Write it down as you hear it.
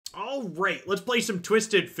All right, let's play some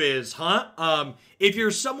Twisted Fizz, huh? If you're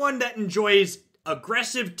someone that enjoys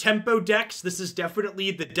aggressive tempo decks, this is definitely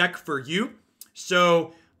the deck for you.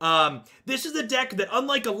 So, this is a deck that,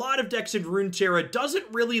 unlike a lot of decks in Runeterra, doesn't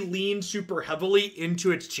really lean super heavily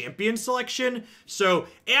into its champion selection. So,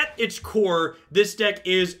 at its core, this deck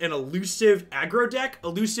is an elusive aggro deck.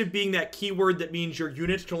 Elusive being that keyword that means your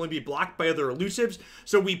units can only be blocked by other elusives.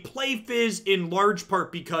 So, we play Fizz in large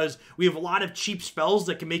part because we have a lot of cheap spells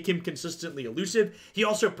that can make him consistently elusive. He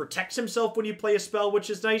also protects himself when you play a spell, which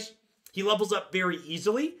is nice. He levels up very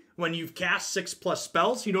easily when you've cast 6+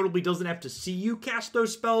 spells. He notably doesn't have to see you cast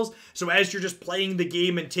those spells. So as you're just playing the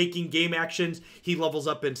game and taking game actions, he levels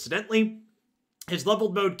up incidentally. His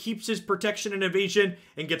leveled mode keeps his protection and evasion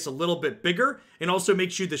and gets a little bit bigger, and also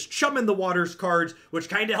makes you this Chum in the Waters cards, which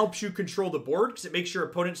kind of helps you control the board because it makes your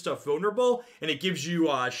opponent stuff vulnerable, and it gives you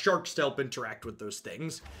sharks to help interact with those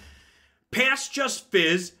things. Past just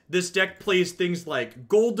Fizz, this deck plays things like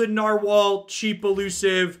Golden Narwhal, cheap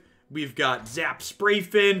elusive. We've got Zap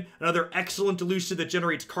Sprayfin, another excellent elusive that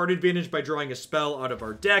generates card advantage by drawing a spell out of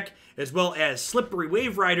our deck, as well as Slippery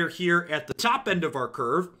Wave Rider here at the top end of our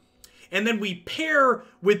curve. And then we pair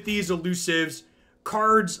with these elusives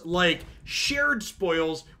cards like Shared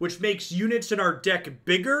Spoils, which makes units in our deck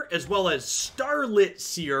bigger, as well as Starlit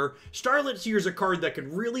Seer. Starlit Seer is a card that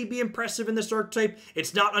can really be impressive in this archetype.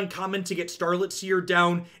 It's not uncommon to get Starlit Seer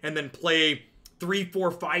down and then play 3, 4,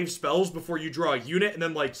 5 spells before you draw a unit, and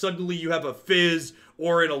then like suddenly you have a Fizz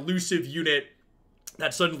or an elusive unit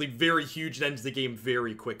that's suddenly very huge and ends the game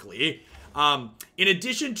very quickly. In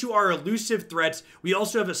addition to our elusive threats, we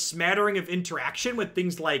also have a smattering of interaction with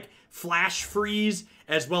things like Flash Freeze,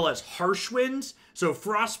 as well as Harsh Winds. So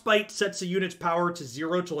Frostbite sets a unit's power to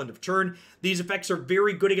 0 till end of turn. These effects are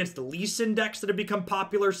very good against the Lee Sin decks that have become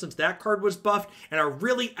popular since that card was buffed, and are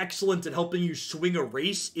really excellent at helping you swing a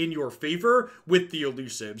race in your favor with the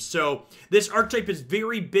elusives. So this archetype is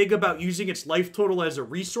very big about using its life total as a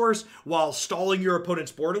resource while stalling your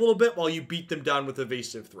opponent's board a little bit while you beat them down with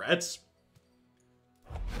evasive threats.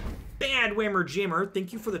 Bad Whammer Jammer,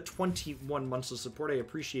 thank you for the 21 months of support. I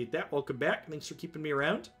appreciate that. Welcome back. Thanks for keeping me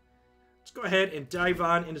around. Let's go ahead and dive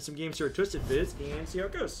on into some games here at Twisted Fizz and see how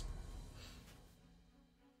it goes.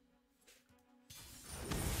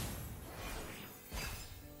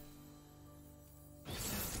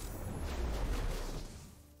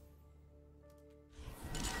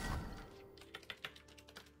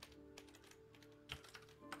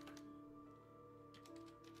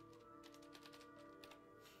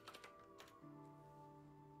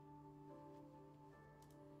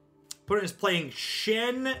 Opponent is playing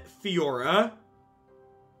Shen Fiora.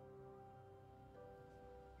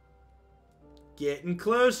 Getting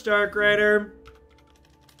close, Dark Rider.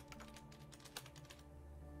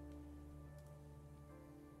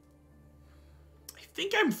 I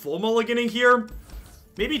think I'm full mulliganing here.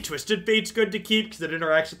 Maybe Twisted Fate's good to keep because it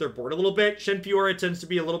interacts with their board a little bit. Shen Fiora tends to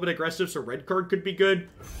be a little bit aggressive, so red card could be good.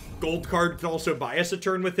 Gold card could also bias a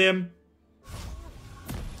turn with him.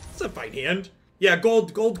 It's a fine hand. Yeah,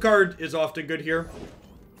 gold card is often good here.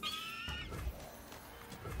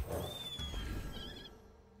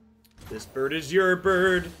 This bird is your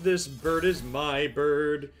bird. This bird is my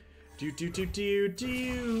bird. Do do do do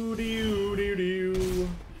do do do do.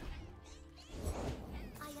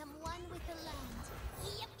 I am one with the land.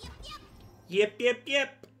 Yep, yep, yep. Yep, yep,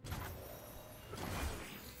 yep.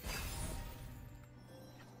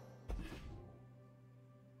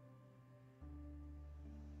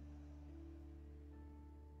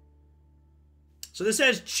 So this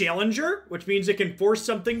has Challenger, which means it can force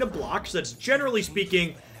something to block. So that's generally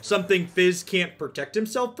speaking something Fizz can't protect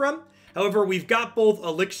himself from. However, we've got both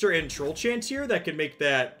Elixir and Troll Chance here that can make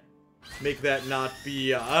that not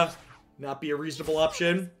be a reasonable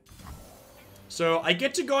option. So I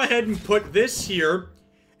get to go ahead and put this here,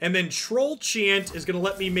 and then Troll Chant is going to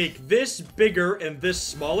let me make this bigger and this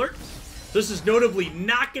smaller. So this is notably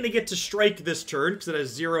not going to get to strike this turn because it has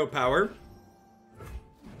 0 power.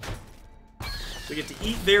 We get to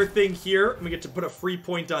eat their thing here, and we get to put a free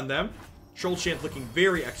point on them. Troll Chant looking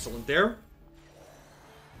very excellent there.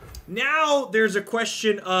 Now there's a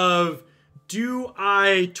question of, do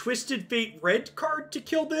I Twisted Fate red card to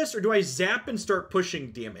kill this, or do I zap and start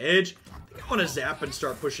pushing damage? I think I want to zap and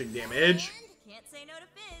start pushing damage. Can't say no to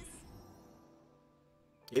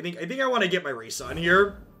Fizz. I think I want to get my race on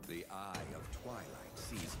here. The eye of twilight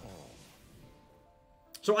sees all.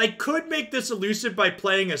 So I could make this elusive by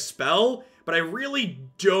playing a spell, but I really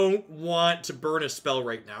don't want to burn a spell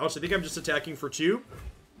right now, so I think I'm just attacking for 2.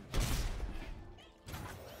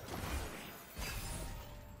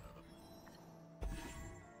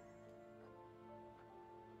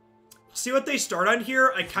 see what they start on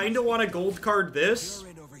here? I kind of want to gold card this.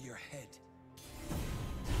 You're in over your head.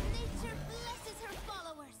 Nature blesses her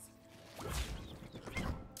followers.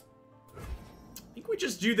 I think we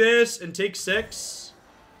just do this and take 6.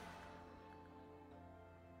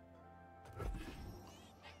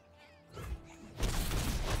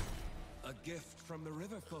 A gift from the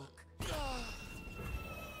river folk.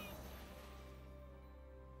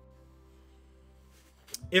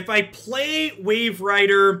 If I play Wave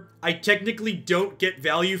Rider, I technically don't get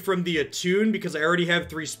value from the Attune because I already have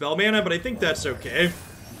 3 spell mana, but I think that's okay.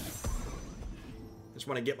 Just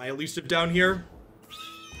want to get my elusive down here.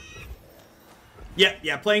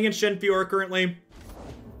 Yeah, playing in Shenfior currently.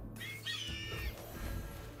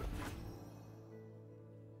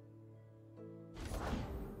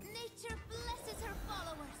 Nature blesses her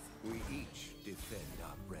followers. We each defend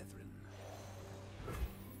our brethren.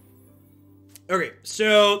 Okay,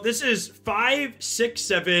 so this is 5, 6,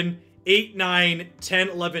 7, 8, 9, 10,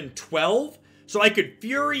 11, 12. So I could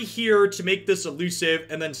Fury here to make this elusive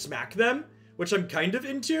and then smack them, which I'm kind of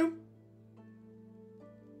into.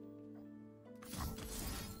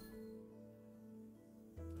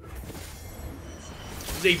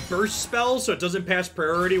 It's a burst spell, so it doesn't pass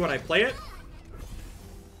priority when I play it.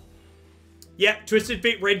 Yeah, Twisted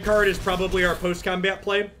Fate red card is probably our post-combat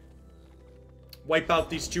play. Wipe out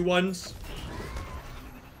these 2 ones.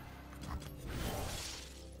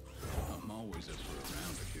 I'm always up for a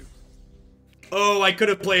round or 2. Oh, I could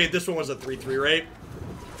have played. This one was a 3-3, right?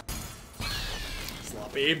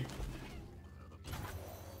 Sloppy.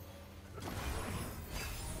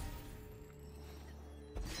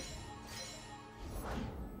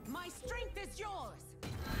 My strength is yours.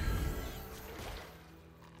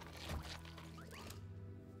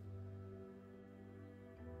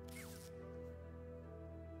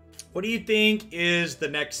 What do you think is the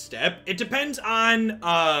next step? It depends on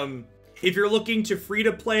if you're looking to free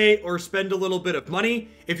to play or spend a little bit of money.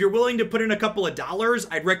 If you're willing to put in a couple of dollars,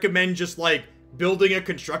 I'd recommend just like building a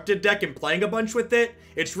constructed deck and playing a bunch with it.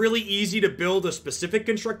 It's really easy to build a specific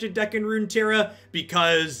constructed deck in Runeterra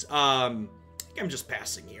because I'm just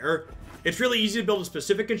passing here. It's really easy to build a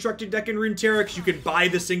specific constructed deck in Runeterra because you can buy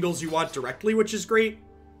the singles you want directly, which is great.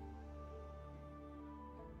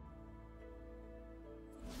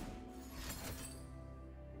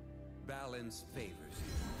 Balance favors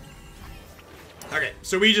Okay,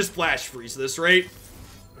 so we just flash freeze this, right?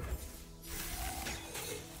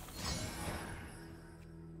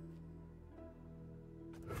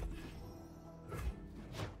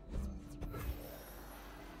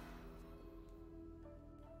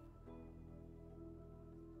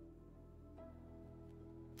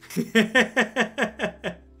 I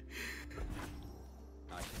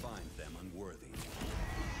find them unworthy.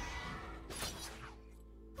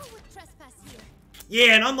 Who would trespass here?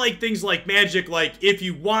 Yeah, and unlike things like Magic, like, if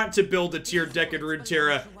you want to build a tiered deck in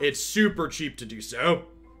Runeterra, it's super cheap to do so.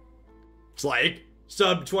 It's like,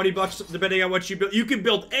 sub 20 bucks, depending on what you build. You can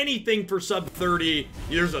build anything for sub 30.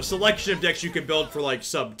 There's a selection of decks you can build for, like,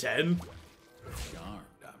 sub 10. Charmed,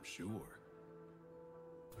 I'm sure.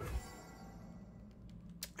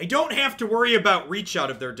 I don't have to worry about reach out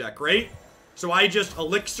of their deck, right? So I just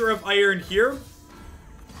Elixir of Iron here.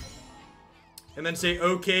 And then say,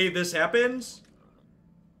 okay, this happens.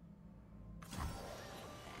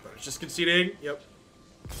 But it's just conceding. Yep.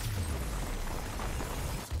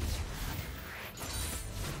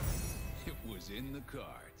 It was in the cards.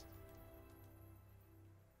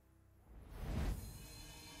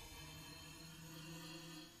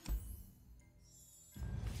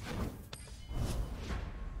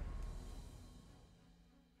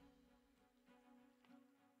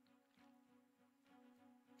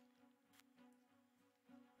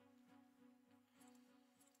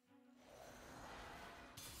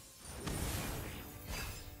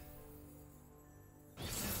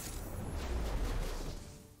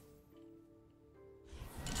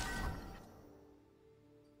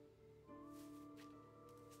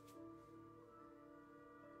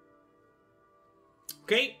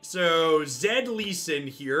 Okay, so Zed Leeson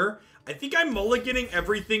here. I think I'm mulliganing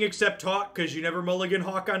everything except Hawk, because you never mulligan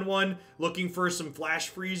Hawk on one. Looking for some Flash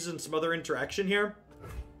Freeze and some other interaction here.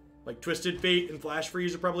 Like Twisted Fate and Flash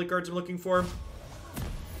Freeze are probably cards I'm looking for.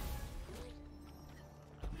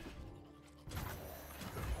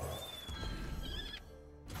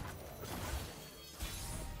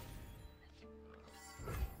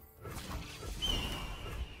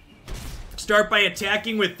 Start by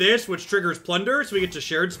attacking with this, which triggers Plunder, so we get to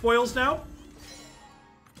shared spoils now.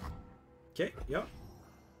 Okay, yep.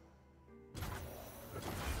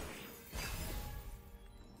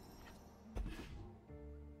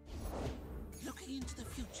 Looking into the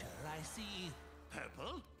future, I I see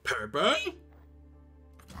purple. Purple?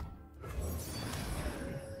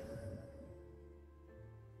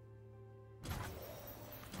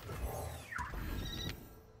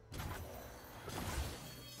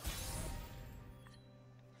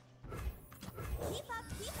 Keep up,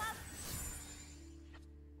 keep up.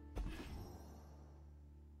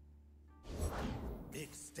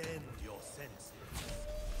 Extend your senses.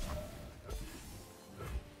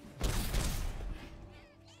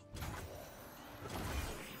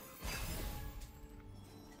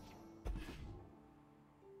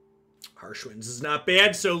 Harsh Winds is not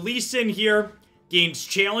bad. So Lee Sin here gains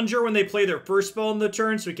Challenger when they play their first spell in the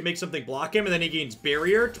turn, so he can make something block him, and then he gains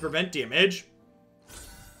Barrier to prevent damage.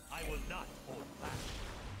 I will not hold back.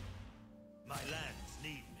 My lands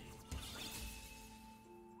need me.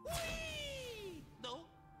 Whee! No.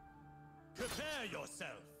 Prepare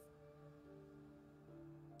yourself.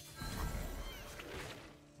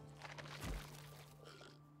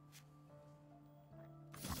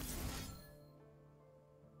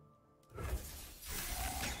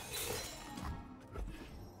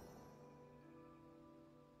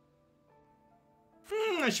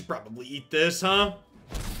 I should probably eat this, huh?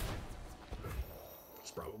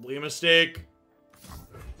 It's probably a mistake.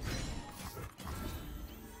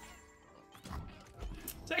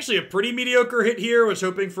 It's actually a pretty mediocre hit here. I was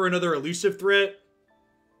hoping for another elusive threat.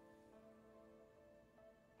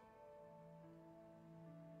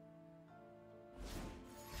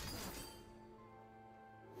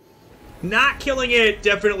 Not killing it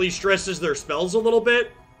definitely stresses their spells a little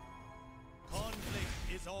bit. Conflict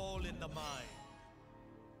is all in the mind.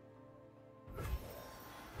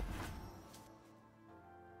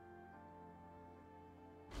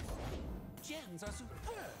 Gems are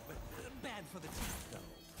superb. Bad for the teeth,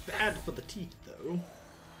 though. Bad for the teeth, though.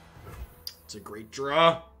 It's a great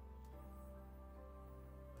draw.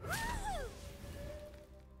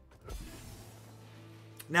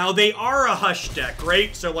 Now, they are a Hush deck,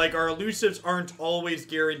 right? So, like, our elusives aren't always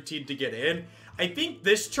guaranteed to get in. I think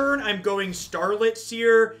this turn I'm going Starlit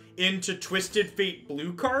Seer into Twisted Fate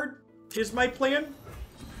blue card is my plan.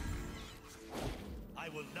 I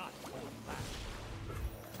will not hold back.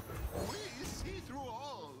 We see through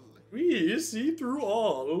all. We see through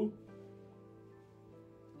all.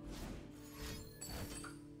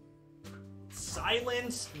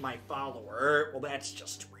 Silence my follower. Well, that's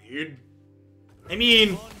just rude. I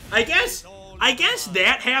mean, I guess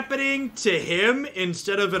that happening to him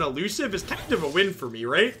instead of an elusive is kind of a win for me,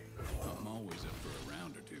 right? I'm always up for a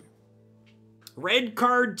round or two. Red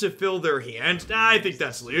card to fill their hand. Nah, I think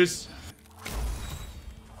that's loose. I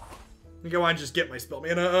think I want to just get my spell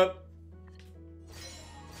mana up.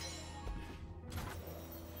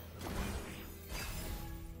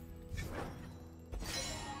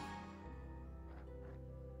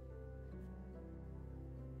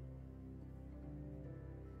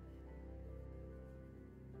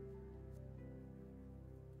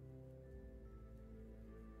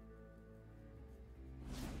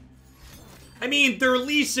 I mean, they're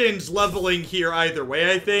Lee Sin's leveling here either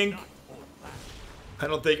way, I think. I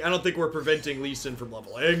don't think we're preventing Lee Sin from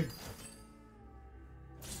leveling.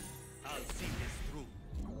 I'll see this through.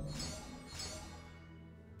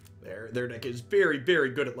 Their deck is very,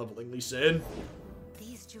 very good at leveling Lee Sin.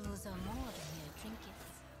 These jewels are more than mere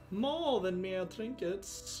trinkets. More than mere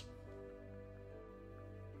trinkets.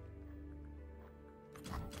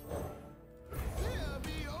 Here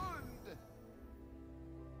beyond.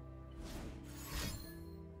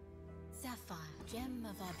 Sapphire, gem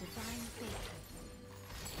of our divine fate.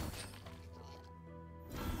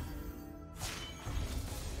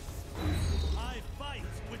 I fight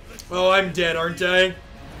with the Oh, I'm dead, aren't I?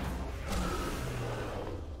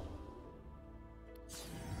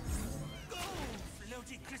 go,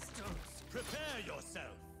 floaty crystals. Prepare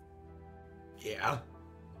yourself. Yeah.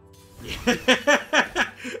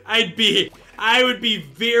 I would be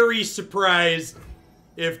very surprised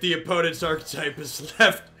if the opponent's archetype is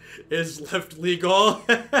left legal.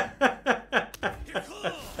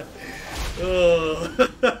 Oh.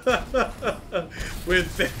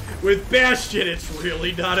 With Bastion, it's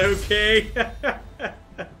really not okay.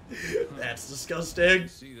 That's disgusting.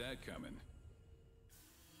 See that coming.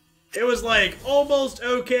 It was like almost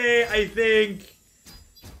okay, I think.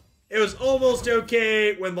 It was almost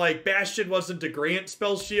okay when like Bastion wasn't a Grant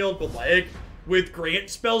spell shield, but like with Grant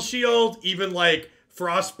spell shield, even like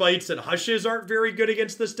Frostbites and Hushes aren't very good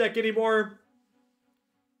against this deck anymore.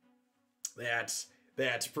 That's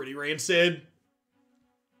pretty rancid.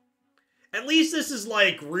 At least this is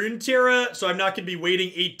like Runeterra, so I'm not going to be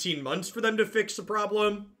waiting 18 months for them to fix the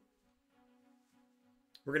problem.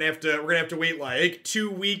 We're gonna have to wait like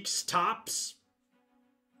 2 weeks tops.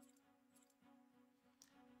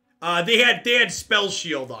 They had Spell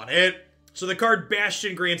Shield on it. So the card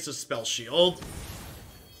Bastion grants a Spell Shield.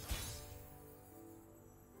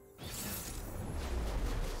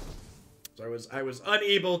 So I was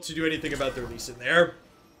unable to do anything about the release in there.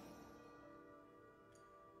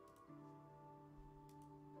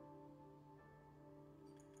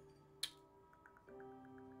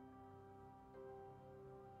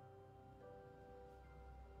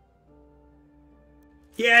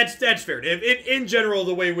 Yeah, that's fair. In general,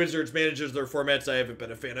 the way Wizards manages their formats, I haven't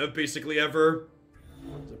been a fan of basically ever.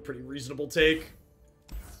 It's a pretty reasonable take.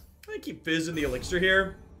 I keep Fizz in the elixir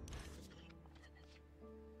here.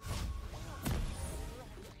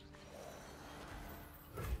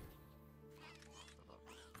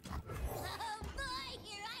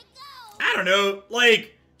 I don't know,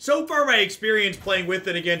 like, so far my experience playing with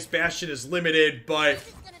it against Bastion is limited, but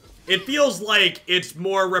it feels like it's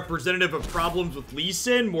more representative of problems with Lee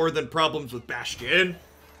Sin more than problems with Bastion.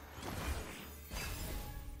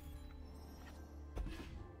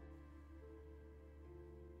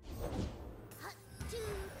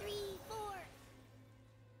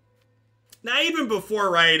 Now, even before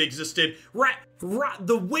Riot existed,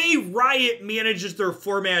 the way Riot manages their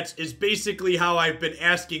formats is basically how I've been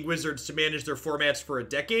asking Wizards to manage their formats for a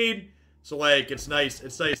decade. So, like, it's nice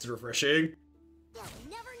and refreshing. They'll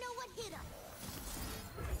never know what hit 'em.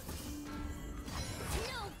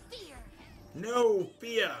 No fear. No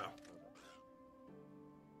fear.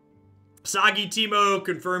 Soggy Teemo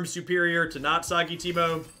confirmed superior to not Soggy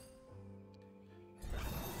Teemo.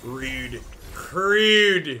 Rude.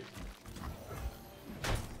 Crude.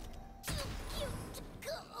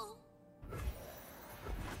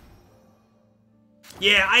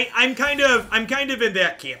 Yeah, I'm kind of in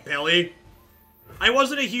that camp, Pelly. I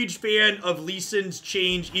wasn't a huge fan of Lee Sin's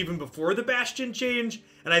change even before the Bastion change,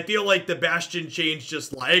 and I feel like the Bastion change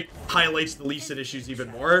just like highlights the Lee Sin issues even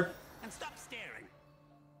more. And stop staring.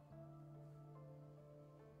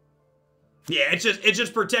 Yeah, it's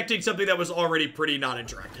just protecting something that was already pretty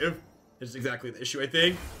non-interactive. Is exactly the issue, I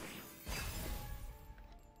think.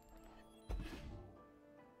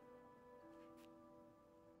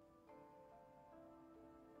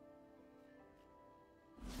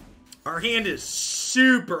 Our hand is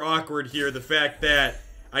super awkward here, the fact that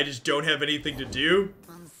I just don't have anything to do.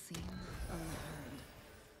 Unseen, unheard.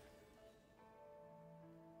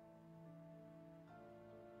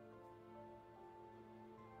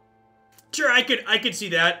 Sure, I could see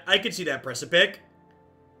that. I could see that press a pick.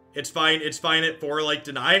 It's fine at 4, like,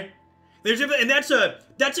 deny. And that's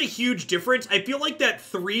a huge difference. I feel like that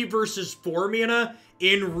 3 versus 4 mana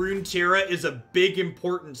in Runeterra is a big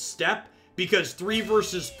important step. Because 3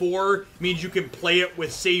 versus 4 means you can play it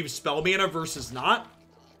with save spell mana versus not.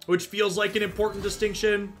 Which feels like an important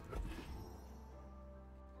distinction.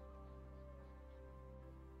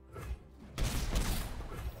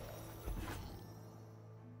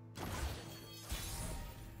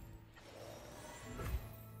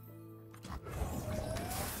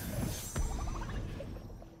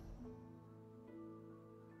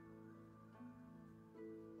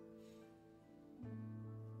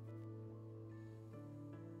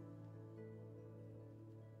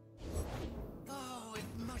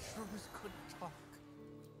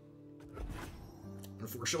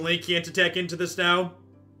 Unfortunately, can't attack into this now.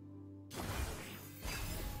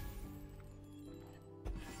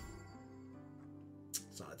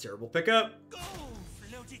 It's not a terrible pickup. Go,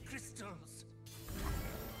 floaty crystals.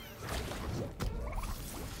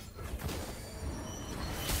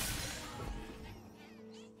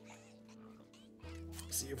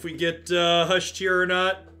 See if we get hushed here or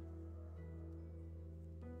not.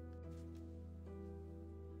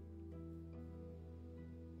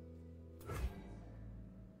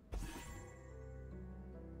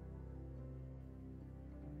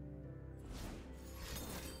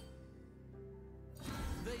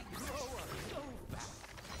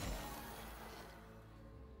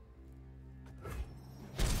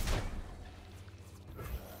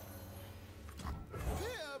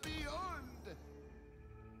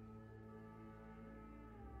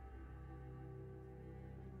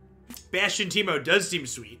 Bastion Teemo does seem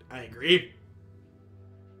sweet. I agree.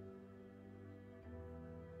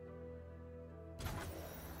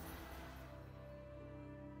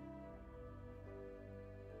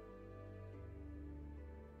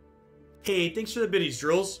 Hey, thanks for the biddies,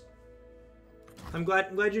 Drills. I'm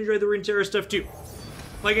glad you enjoyed the Runeterra stuff too.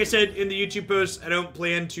 Like I said in the YouTube post, I don't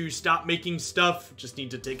plan to stop making stuff. Just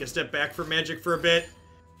need to take a step back from Magic for a bit.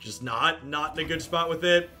 Just not in a good spot with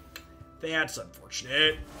it. That's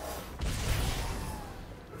unfortunate.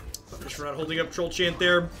 Just for not holding up Troll Chant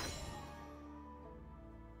there.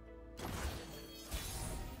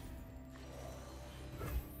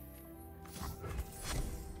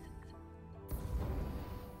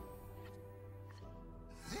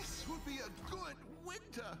 This would be a good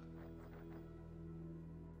winter.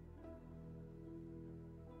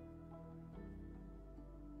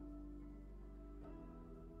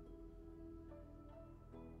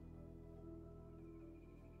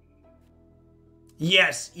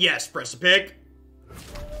 Yes, yes, press a pick.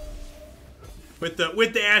 With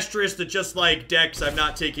the asterisk that just like Dex, I'm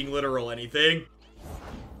not taking literal anything.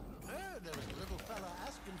 There was a little fella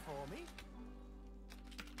asking for me.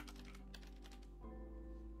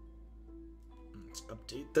 Let's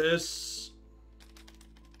update this.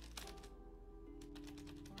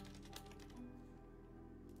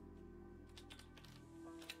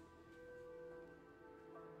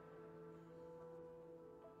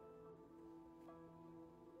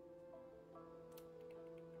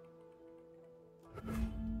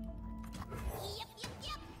 Yep, yep,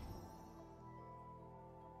 yep.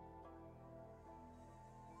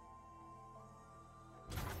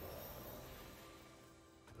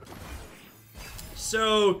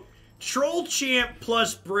 So, Troll Champ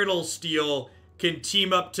plus Brittle Steel can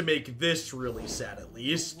team up to make this really sad, at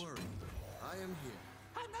least. Worry, I am here.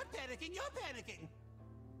 I'm not panicking, you're panicking.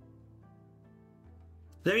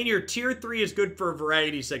 I mean, your tier 3 is good for a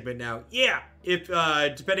variety segment now. Yeah, if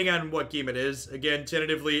depending on what game it is. Again,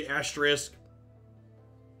 tentatively, asterisk.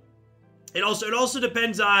 It also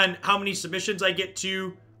depends on how many submissions I get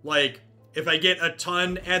to. Like, if I get a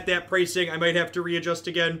ton at that pricing, I might have to readjust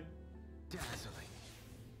again. Dazzling.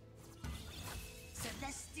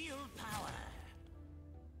 Celestial power.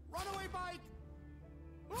 Runaway bike!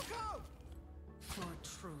 Look out! For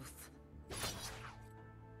truth.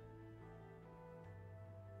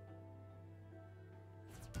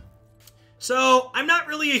 So, I'm not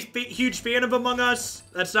really a huge fan of Among Us.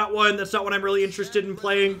 That's not one I'm really interested in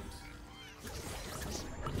playing.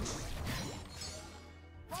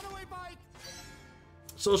 Runaway bike!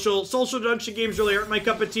 Social deduction games really aren't my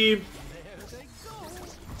cup of tea. There they go!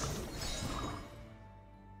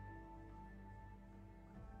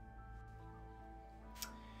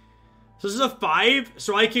 So this is a 5,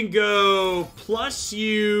 so I can go plus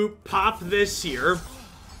you, pop this here.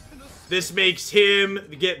 This makes him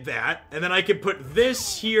get that. And then I can put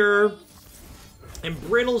this here and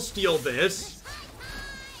Brittle Steel this.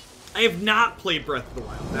 I have not played Breath of the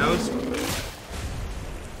Wild. That was...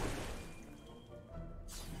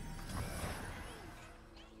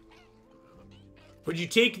 Would you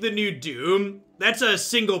take the new Doom? That's a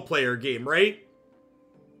single player game, right?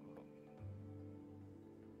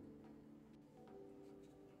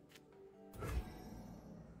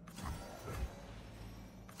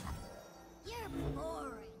 You're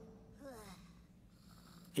boring. Ugh.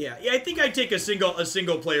 Yeah, I think I'd take a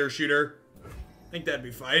single player shooter. I think that'd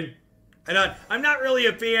be fine. I'm not really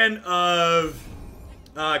a fan of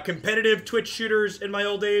competitive Twitch shooters in my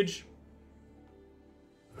old age.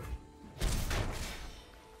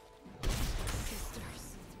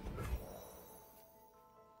 Sisters.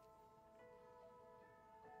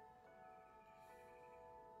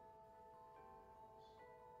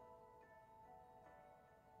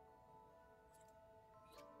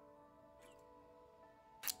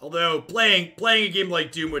 Although playing a game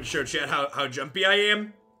like Doom would show chat how jumpy I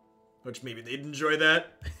am, which maybe they'd enjoy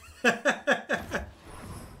that. I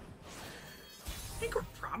think we're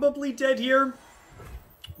probably dead here.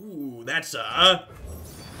 Ooh, it's a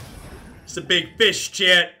big fish,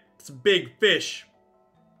 chat. It's a big fish.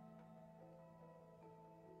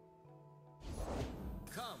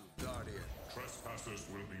 Come, Guardian. Trespassers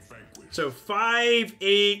will be vanquished. So 5,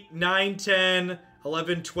 8, 9, 10,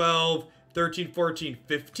 11, 12, 13, 14,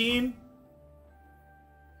 15.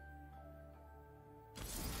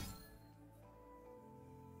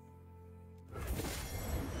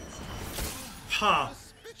 Huh.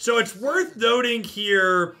 So it's worth noting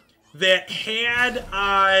here that had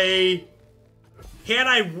I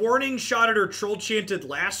warning shotted or troll chanted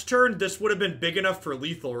last turn, this would have been big enough for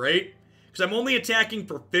lethal, right? Because I'm only attacking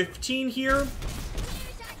for 15 here.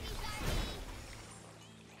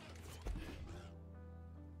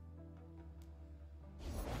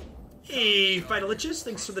 Hey, Vitalichus,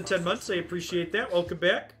 thanks for the 10 months. I appreciate that. Welcome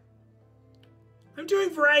back. I'm doing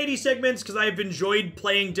variety segments because I've enjoyed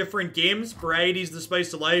playing different games. Variety's the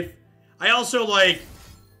spice of life. I also like...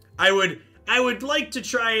 I would like to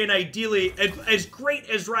try and ideally... As great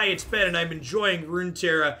as Riot's been, and I'm enjoying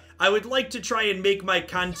Runeterra, I would like to try and make my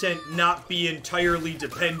content not be entirely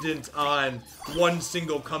dependent on one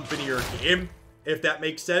single company or game, if that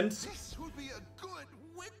makes sense. This would be a good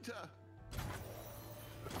winter.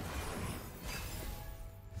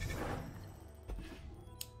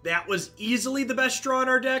 That was easily the best draw in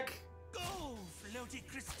our deck. Go, floaty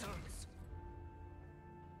crystals.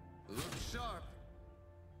 Look sharp.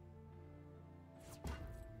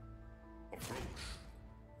 Approach.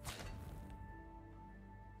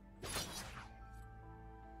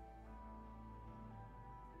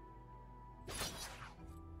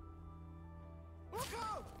 Look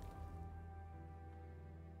out!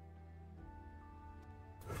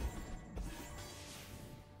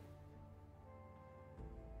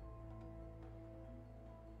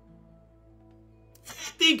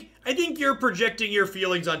 I think you're projecting your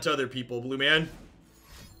feelings onto other people, Blue Man.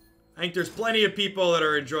 I think there's plenty of people that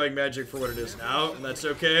are enjoying Magic for what it is now, and that's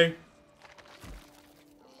okay.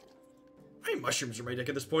 How many mushrooms are in my deck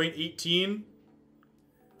at this point? 18.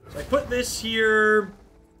 So I put this here.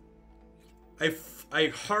 I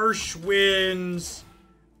harsh winds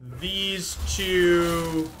these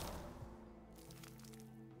two.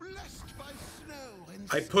 Blessed by snow and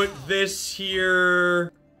I put this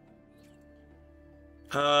here.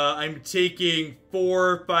 I'm taking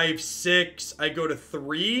 4, 5, 6. I go to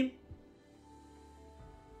 3.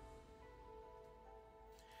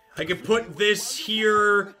 I could put this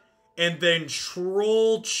here and then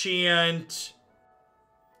Troll Chant.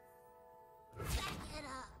 Back it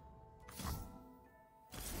up.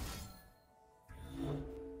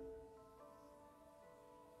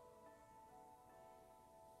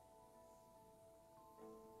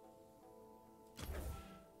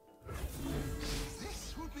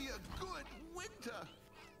 this would be a good winter.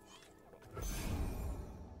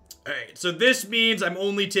 Alright, so this means I'm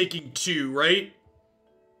only taking 2, right?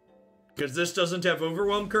 Because this doesn't have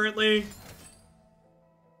Overwhelm currently.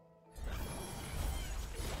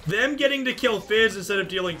 Them getting to kill Fizz instead of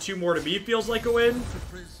dealing 2 more to me feels like a win. To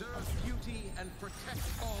preserve beauty and protect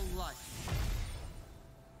all life.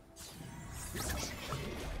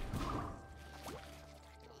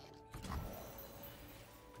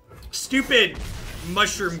 Stupid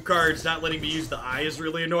mushroom cards not letting me use the eye is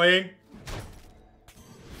really annoying.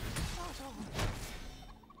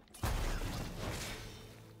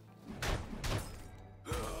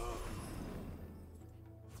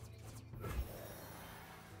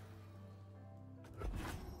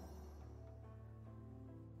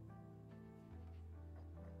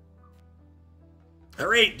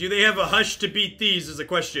 Alright, do they have a hush to beat these is a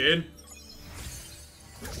question.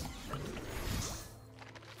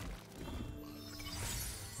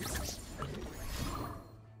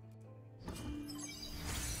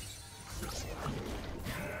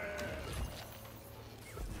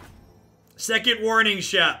 Second warning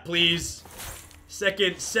shot, please.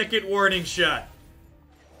 Second warning shot.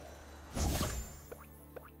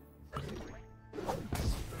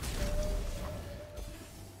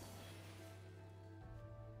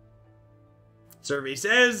 Survey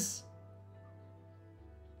says.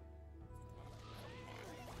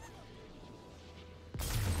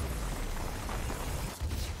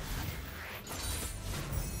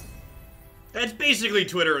 That's basically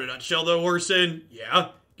Twitter in a nutshell, though, Orson. Yeah,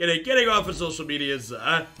 getting off of social media is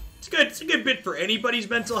it's good. It's a good bit for anybody's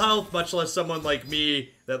mental health, much less someone like me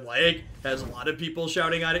that like has a lot of people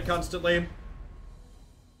shouting at it constantly.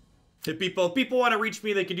 If people want to reach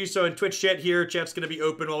me, they can do so in Twitch chat here. Chat's going to be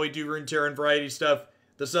open while we do Runeterra and variety stuff.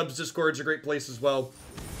 The subs Discord's a great place as well.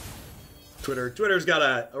 Twitter's got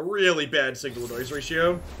a really bad signal-to-noise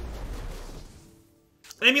ratio.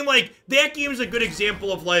 I mean, like, that game's a good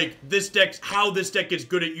example of, like, how this deck is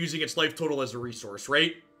good at using its life total as a resource,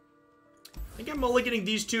 right? I think I'm mulliganing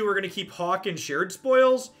these two. We're going to keep Hawk and Shared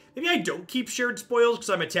Spoils. Maybe I don't keep Shared Spoils because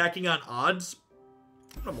I'm attacking on odds.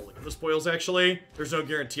 I'm gonna mulligan the spoils, actually. There's no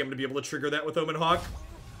guarantee I'm gonna be able to trigger that with Omen Hawk.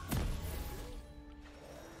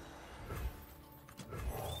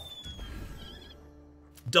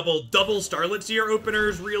 Double Starlit Seer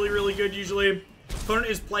openers, really good usually. Opponent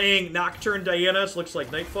is playing Nocturne Diana, so looks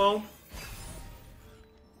like Nightfall.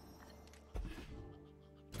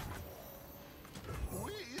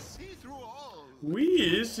 We see through all.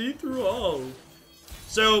 We see through all.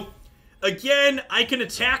 So, again, I can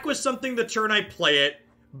attack with something the turn I play it,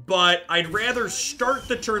 but I'd rather start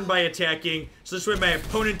the turn by attacking, so this way my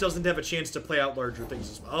opponent doesn't have a chance to play out larger things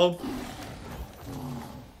as well.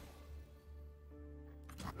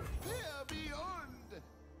 There beyond.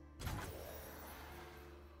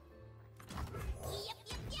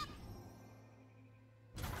 Yep.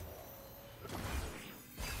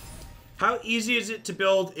 How easy is it to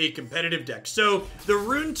build a competitive deck? So, the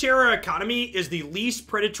Runeterra economy is the least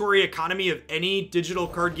predatory economy of any digital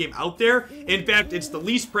card game out there. In fact, it's the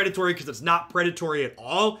least predatory because it's not predatory at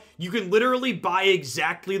all. You can literally buy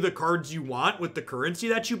exactly the cards you want with the currency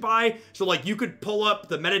that you buy. So, like, you could pull up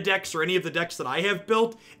the meta decks or any of the decks that I have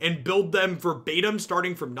built and build them verbatim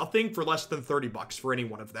starting from nothing for less than 30 bucks for any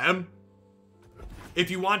one of them.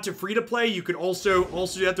 If you want to free-to-play, you could also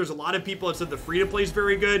do that. There's a lot of people that said the free-to-play is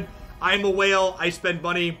very good. I'm a whale. I spend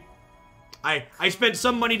money. I spent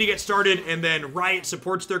some money to get started, and then Riot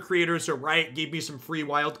supports their creators, so Riot gave me some free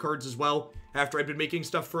wild cards as well after I'd been making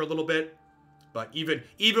stuff for a little bit. But even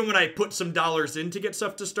when I put some dollars in to get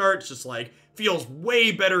stuff to start, it's just like, feels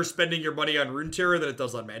way better spending your money on Runeterra than it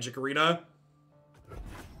does on Magic Arena.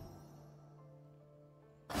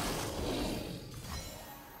 I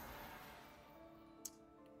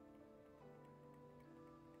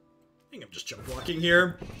think I'm just jump blocking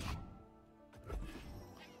here.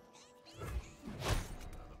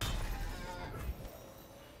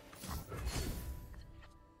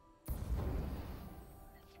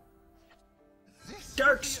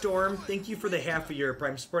 Darkstorm, thank you for the half a year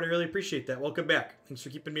Prime support. I really appreciate that. Welcome back. Thanks for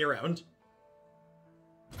keeping me around.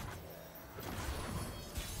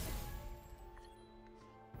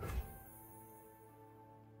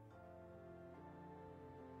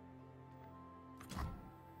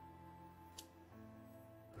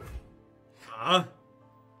 Huh?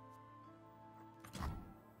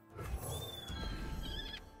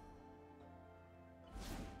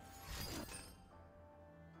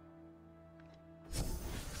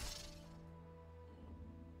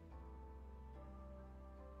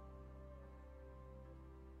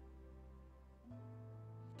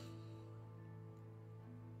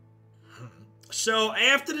 So I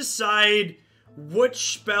have to decide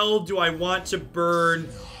which spell do I want to burn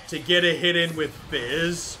to get a hit in with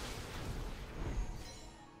Fizz.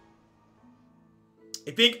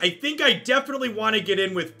 I think I definitely want to get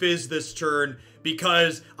in with Fizz this turn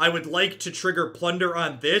because I would like to trigger Plunder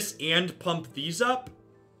on this and pump these up.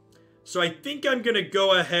 So I think I'm going to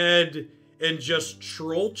go ahead and just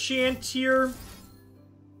Troll Chant here.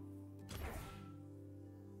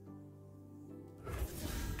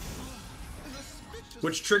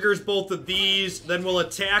 Which triggers both of these. Then we'll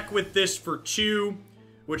attack with this for 2,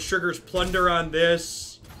 which triggers Plunder on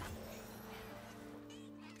this.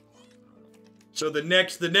 So the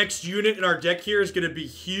next unit in our deck here is going to be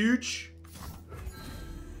huge.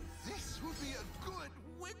 This will be a good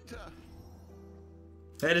winter.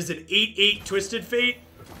 That is an 8/8 Twisted Fate.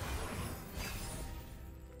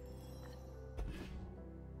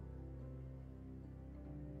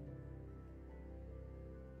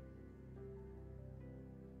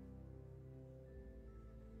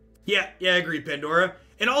 Yeah, I agree, Pandora.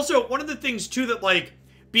 And also, one of the things, too, that, like,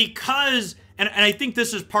 because, and I think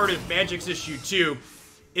this is part of Magic's issue, too,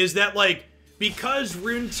 is that, like, because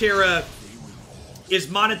Runeterra is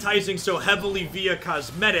monetizing so heavily via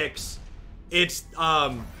cosmetics, it's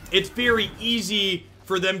very easy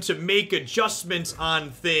for them to make adjustments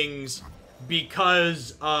on things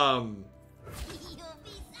because,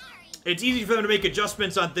 it's easy for them to make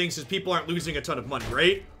adjustments on things because people aren't losing a ton of money,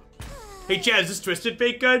 right? Hey, Chad, is this Twisted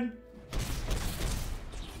Fate good?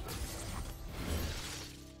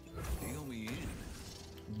 Deal me in.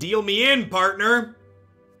 Deal me in, partner.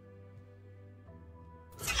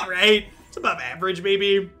 All right. It's above average,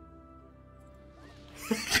 maybe.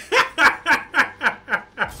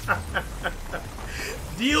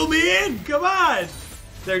 Deal me in. Come on.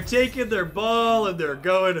 They're taking their ball and they're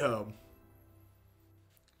going home.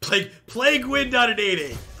 Plague wind on an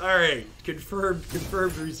 8/8. All right.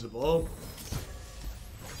 Confirmed reasonable.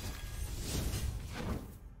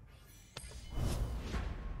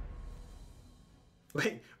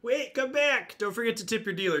 Wait, come back. Don't forget to tip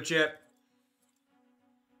your dealer, chat.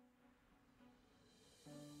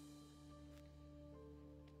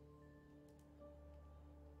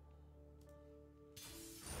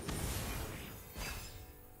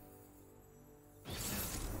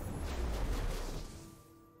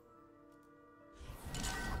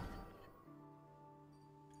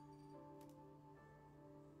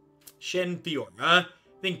 Shen Fiora. I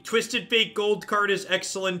think Twisted Fate Gold card is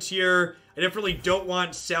excellent here. I definitely don't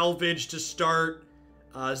want Salvage to start.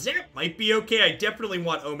 Zap might be okay. I definitely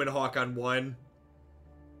want Omen Hawk on 1.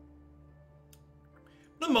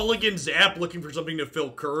 The Mulligan Zap, looking for something to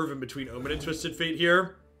fill Curve in between Omen and Twisted Fate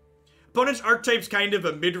here. Opponent's archetype's kind of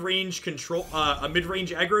a mid-range control, a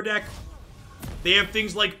mid-range aggro deck. They have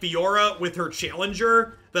things like Fiora with her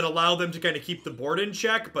Challenger that allow them to kind of keep the board in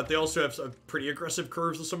check, but they also have some pretty aggressive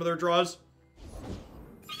curves with some of their draws.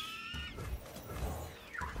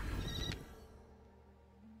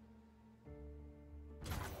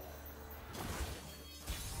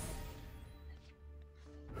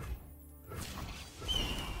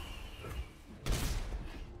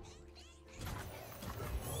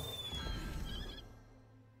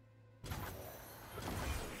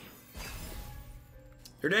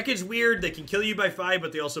 Their deck is weird. They can kill you by 5,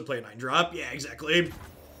 but they also play a 9-drop. Yeah, exactly.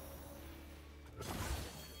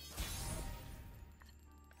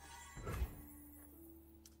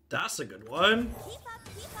 That's a good one.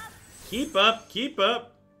 Keep up, keep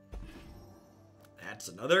up. That's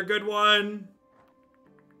another good one.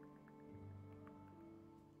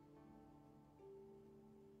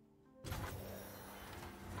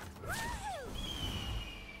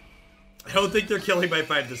 I don't think they're killing by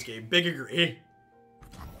 5 this game. Big agree.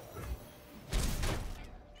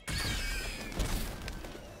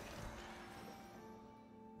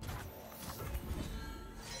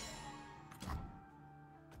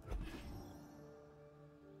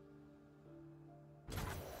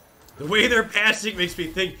 The way they're passing makes me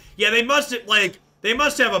think, yeah, they must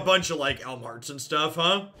have a bunch of like Elm Hearts and stuff,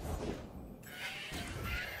 huh?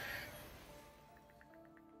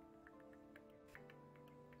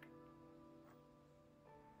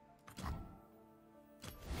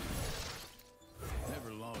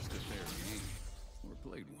 Never lost a fair game or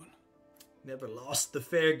played one. Never lost the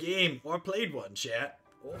fair game or played one, chat.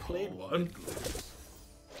 Or played one.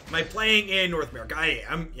 Am I playing in North America? I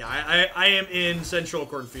am. Yeah, I am in Central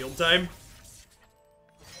Cornfield time.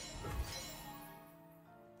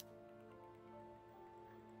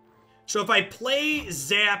 So if I play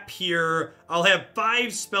Zap here, I'll have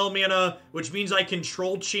 5 spell mana, which means I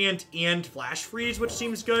control chant and flash freeze, which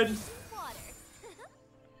seems good.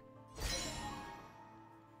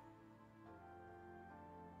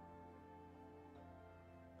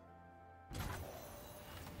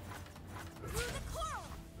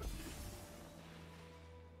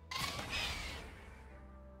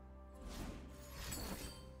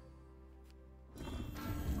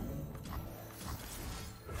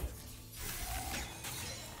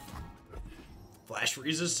 Flash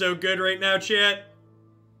freeze is so good right now, chat.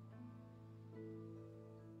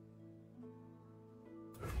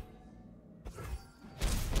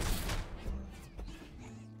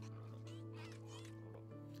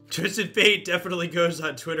 Twisted Fate definitely goes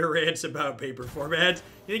on Twitter rants about paper formats.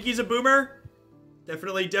 You think he's a boomer?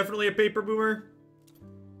 Definitely a paper boomer.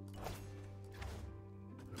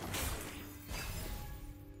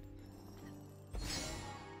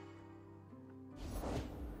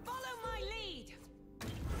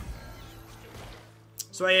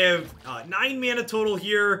 So I have 9 mana total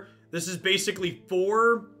here. This is basically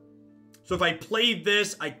 4. So if I play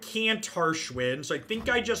this, I can't Harsh Wind. So I think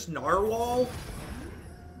I just Narwhal.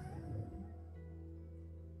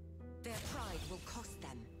 Their pride will cost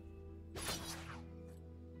them.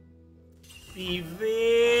 Be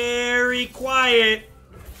very quiet.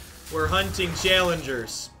 We're hunting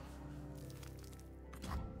challengers.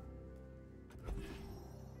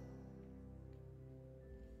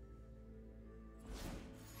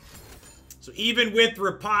 So even with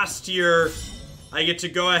Riposte here, I get to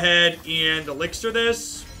go ahead and Elixir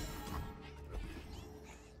this.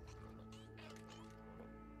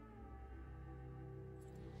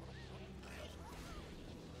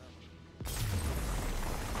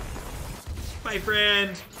 My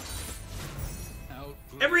friend.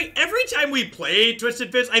 Every time we play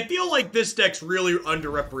Twisted Fizz, I feel like this deck's really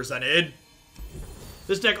underrepresented.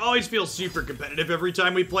 This deck always feels super competitive every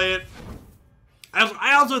time we play it.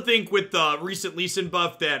 I also think with the recent Lee Sin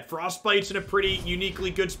buff that Frostbite's in a pretty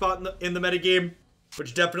uniquely good spot in the metagame,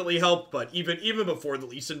 which definitely helped, but even before the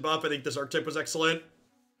Lee Sin buff, I think this archetype was excellent.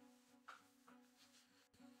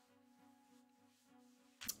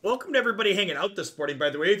 Welcome to everybody hanging out this morning, by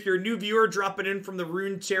the way. If you're a new viewer dropping in from the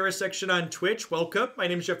Runeterra section on Twitch, welcome. My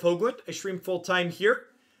name is Jeff Hoagland. I stream full-time here.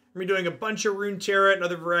 I'm going to be doing a bunch of Runeterra and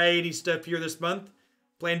other variety stuff here this month.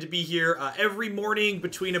 Plan to be here every morning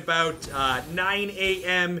between about 9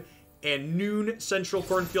 a.m. and noon Central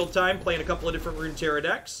Cornfield time, playing a couple of different Runeterra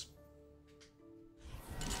decks.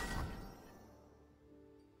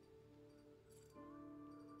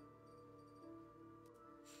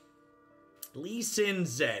 Lee Sin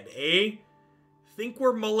Zed, eh? Think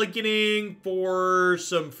we're mulliganing for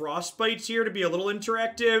some Frostbites here to be a little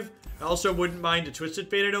interactive. I also wouldn't mind a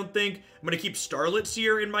Twisted Fate, I don't think. I'm going to keep Starlets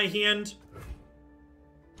here in my hand.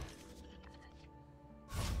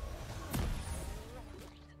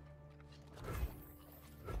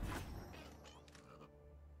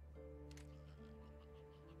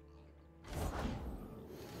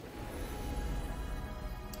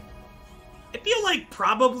 I feel like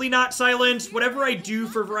probably not Silence. Whatever I do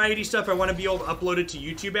for variety stuff, I want to be able to upload it to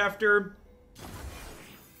YouTube after.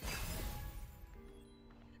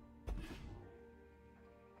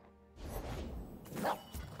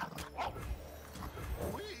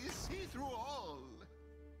 We see through all.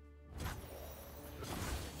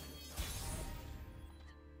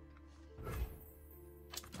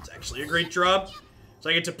 actually a great drop.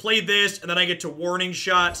 So I get to play this, and then I get to Warning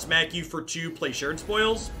Shot, smack you for 2, play Shared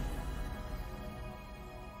Spoils.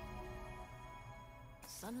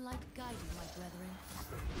 Sunlight guide you, my brethren.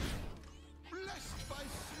 Blessed by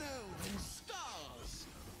snow and stars.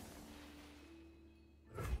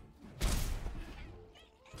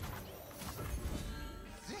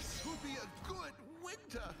 This will be a good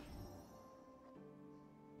winter.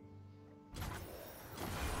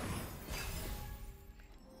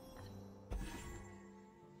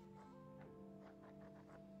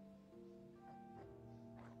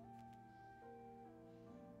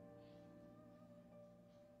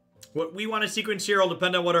 What we want to sequence here will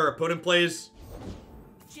depend on what our opponent plays.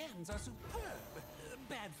 Gems are superb.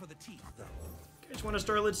 Bad for the teeth, though. You guys want to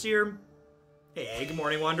Starlets here? Hey, good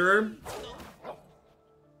morning, Wanderer.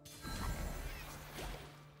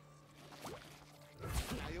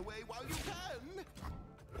 Fly away while you can.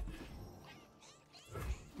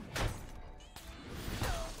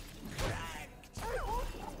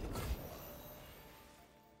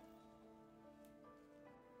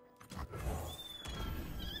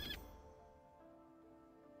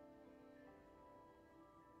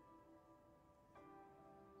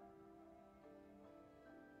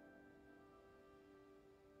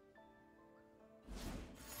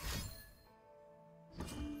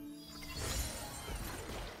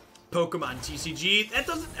 Pokemon TCG.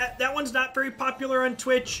 That one's not very popular on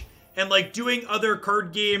Twitch, and like doing other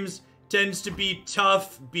card games tends to be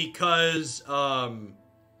tough because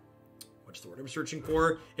what's the word I'm searching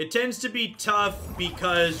for? It tends to be tough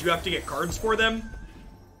because you have to get cards for them.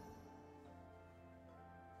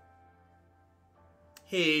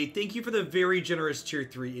 Hey, thank you for the very generous tier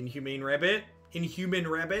 3 Inhuman Rabbit.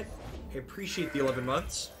 I appreciate the 11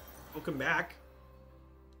 months. Welcome back.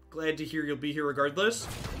 Glad to hear you'll be here regardless.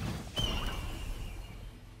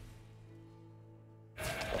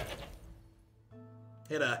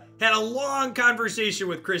 Had a long conversation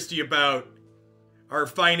with Christy about our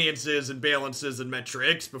finances and balances and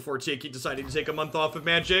metrics before deciding to take a month off of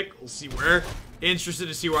Magic. We'll see where. Interested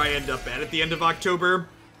to see where I end up at the end of October.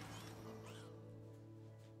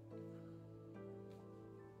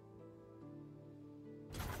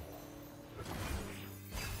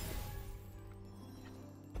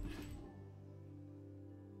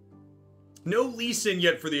 No Lee Sin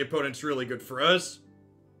yet for the opponent's really good for us.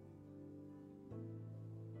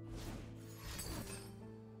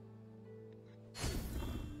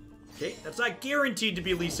 Okay, that's not guaranteed to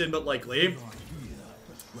be Lee Sin, but likely.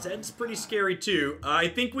 Zed's pretty scary too. I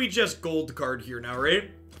think we just gold card here now, right?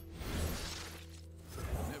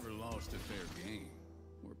 Never lost a fair game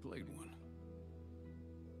or played one.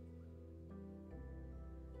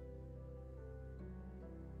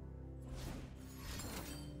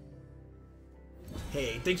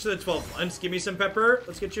 Hey, thanks for the 12 months. Give me some pepper.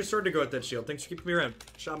 Let's get your sword to go with that shield. Thanks for keeping me around.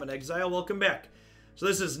 Shaman Exile, welcome back. So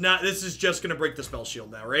this is just gonna break the spell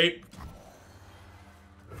shield now, right?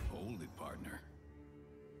 Hold it, partner.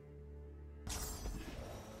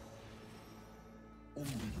 Only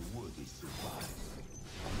the worthy survive.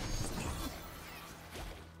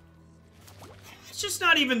 It's just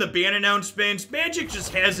not even the ban announcements. Magic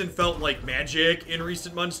just hasn't felt like Magic in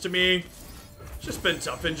recent months to me. It's just been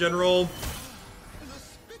tough in general. An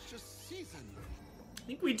auspicious season. I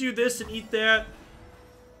think we do this and eat that.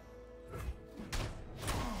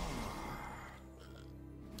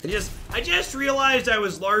 I just realized I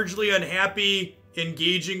was largely unhappy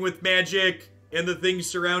engaging with Magic and the things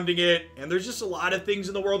surrounding it, and there's just a lot of things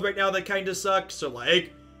in the world right now that kind of suck. So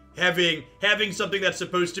like having something that's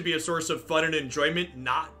supposed to be a source of fun and enjoyment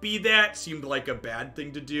not be that seemed like a bad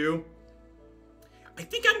thing to do. I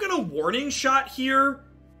think I'm gonna Warning Shot here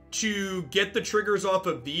to get the triggers off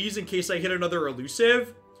of these in case I hit another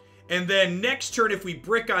elusive. And then next turn, if we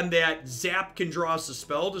brick on that, Zap can draw us a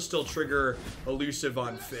spell to still trigger elusive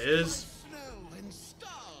on Fizz. Snow and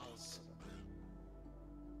stars.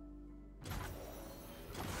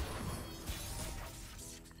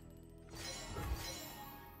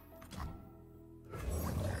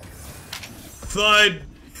 Thud.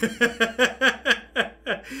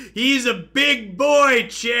 He's a big boy,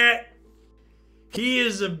 chat. He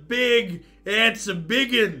is that's a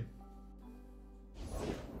biggin'.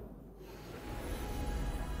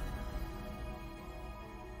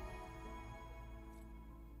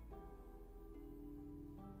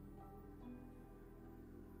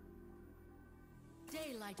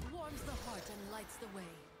 Daylight warms the heart and lights the way.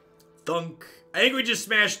 Thunk. I think we just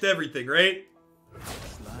smashed everything, right?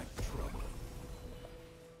 It's like trouble.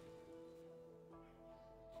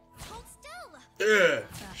 Hold still. Ugh.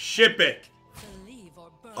 Ship it. Believe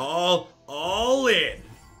or burn. All in.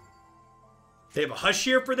 They have a hush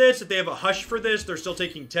here for this. If they have a hush for this, they're still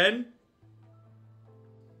taking 10.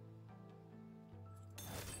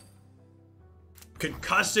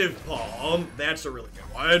 Concussive Palm. That's a really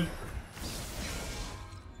good one.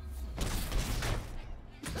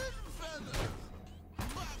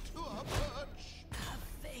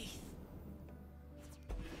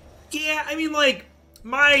 Yeah, I mean, like,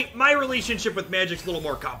 my relationship with Magic's a little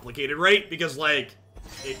more complicated, right? Because, like,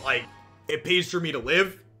 it pays for me to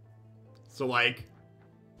live. So, like,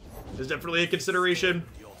 there's definitely a consideration.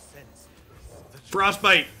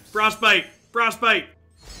 Frostbite! Frostbite! Frostbite!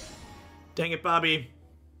 Dang it, Bobby.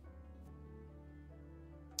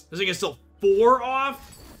 This thing is still 4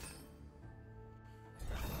 off?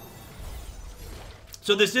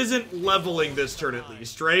 So this isn't leveling this turn at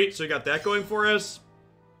least, right? So we got that going for us.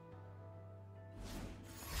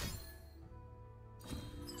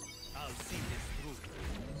 I'll see this through.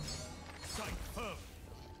 Strike firm.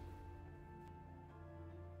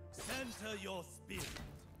 Center your spirit.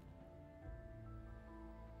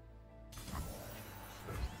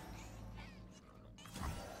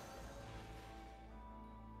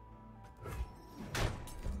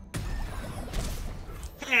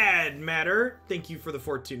 Ad matter. Thank you for the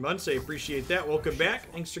 14 months. I appreciate that. Welcome back.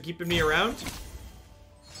 Thanks for keeping me around.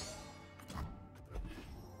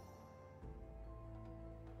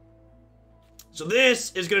 So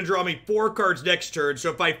this is going to draw me 4 cards next turn. So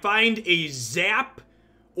if I find a zap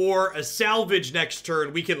or a salvage next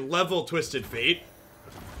turn, we can level Twisted Fate,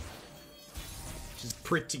 which is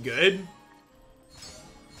pretty good.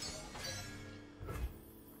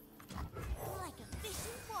 Like a fish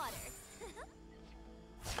in water.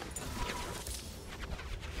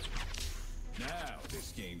 Now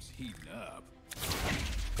this game's heating up.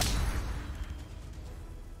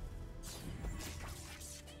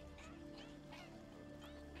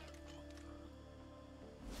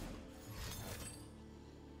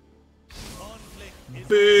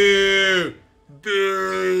 Boo!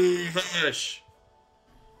 Boo! Hush!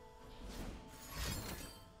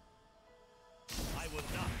 I will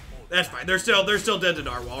not hold That's fine. They're still dead to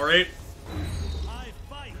Narwhal, right? I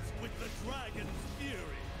fight with the dragon's fury.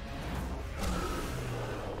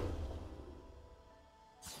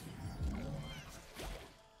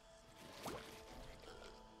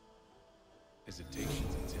 Hesitation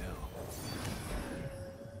to tell.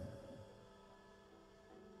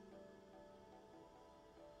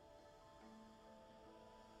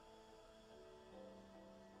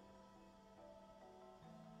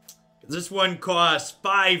 This one costs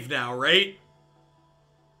 5 now, right?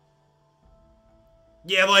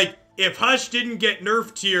 Yeah, like, if Hush didn't get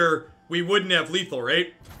nerfed here, we wouldn't have lethal,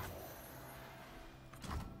 right?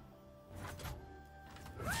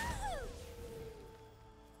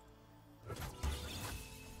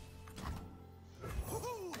 Who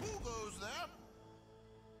goes there?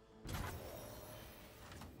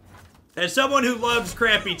 As someone who loves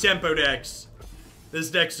crappy tempo decks,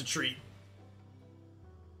 this deck's a treat.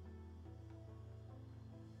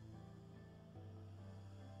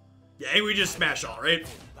 Yeah, we just smash all, right?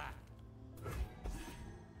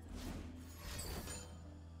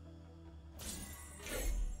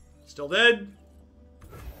 Still dead.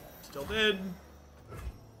 Still dead.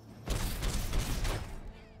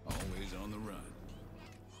 Always on the run.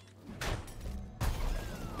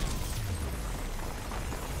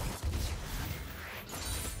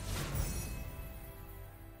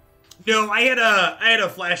 No, I had a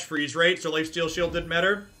flash freeze, right? So lifesteal shield didn't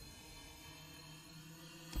matter.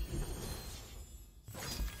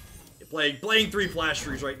 Playing 3 flash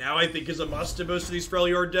freeze right now, I think, is a must in most of these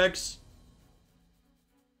Freljord decks.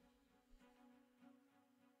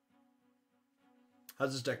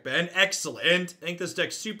 How's this deck been? Excellent. I think this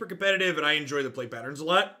deck's super competitive, and I enjoy the play patterns a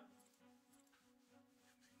lot.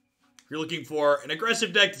 If you're looking for an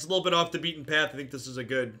aggressive deck that's a little bit off the beaten path, I think this is a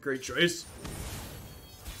great choice.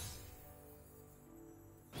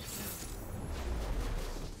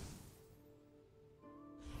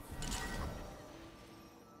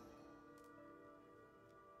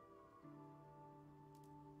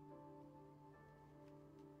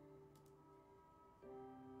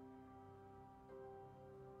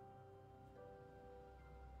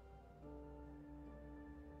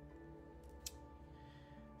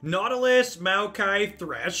 Nautilus, Maokai,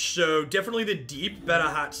 Thresh, so definitely the deep, bet a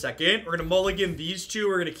hot second. We're going to mulligan these two.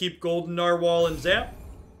 We're going to keep Golden Narwhal and Zap.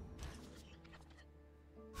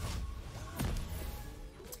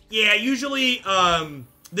 Yeah, usually,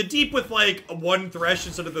 the deep with, like, a 1 Thresh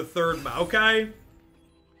instead of the 3rd Maokai.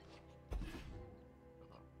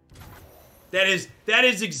 That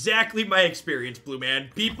is exactly my experience, Blue Man.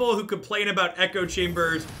 People who complain about echo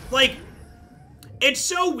chambers, like, it's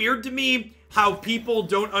so weird to me how people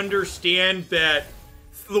don't understand that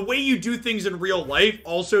the way you do things in real life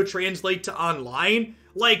also translate to online.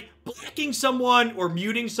 Like, blocking someone or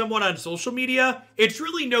muting someone on social media, it's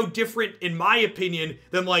really no different, in my opinion,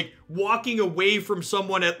 than, like, walking away from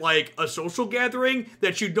someone at, like, a social gathering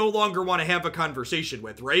that you no longer want to have a conversation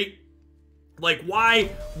with, right? Like, why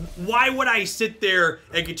would I sit there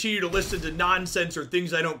and continue to listen to nonsense or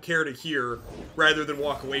things I don't care to hear rather than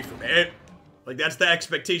walk away from it? Like, that's the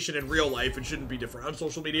expectation in real life. It shouldn't be different on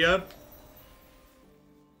social media.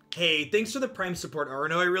 Hey, thanks for the Prime support,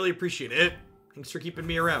 Arno. I really appreciate it. Thanks for keeping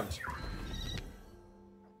me around.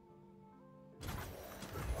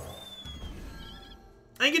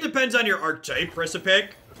 I think it depends on your archetype,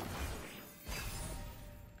 Recipic.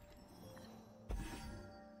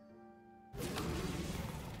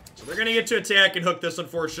 So they're gonna get to attack and hook this,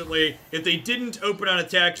 unfortunately. If they didn't open on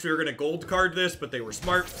attacks, we were gonna gold card this, but they were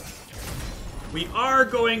smart. We are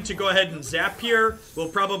going to go ahead and zap here. We'll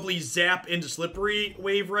probably zap into Slippery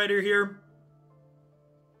Wave Rider here.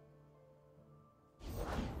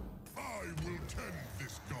 I will tend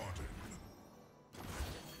this garden.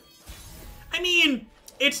 I mean,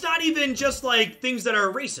 it's not even just, like, things that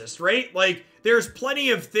are racist, right? Like, there's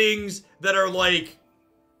plenty of things that are, like...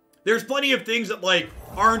 There's plenty of things that, like,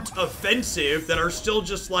 aren't offensive that are still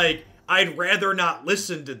just, like, I'd rather not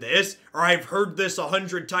listen to this, or I've heard this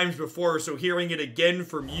 100 times before, so hearing it again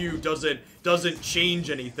from you doesn't change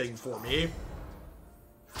anything for me.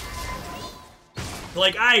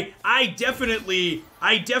 Like, I definitely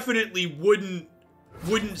wouldn't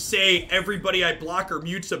say everybody I block or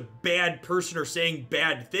mute's a bad person or saying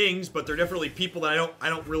bad things, but they're definitely people that I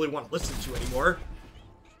don't really want to listen to anymore.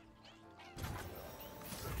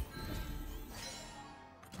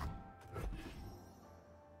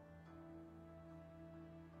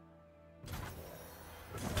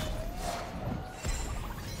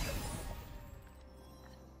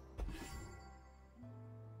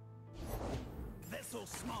 So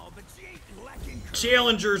small, but she ain't lacking.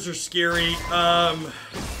 Challengers are scary. I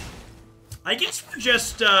guess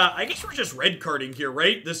we're just red carding here,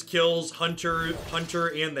 right? This kills Hunter,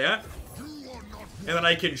 and that. And then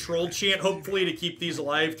I can troll chant, hopefully, to keep these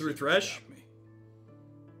alive through Thresh.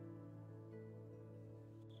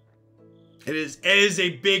 It is a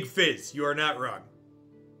big Fizz. You are not wrong.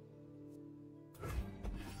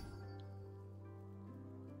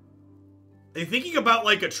 Are you thinking about,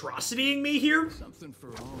 like, atrocitying me here? Something for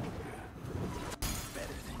all.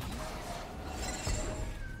 Better than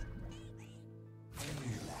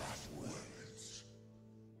Any last words?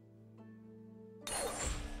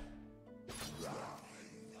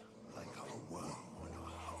 Like a worm on a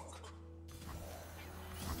hook.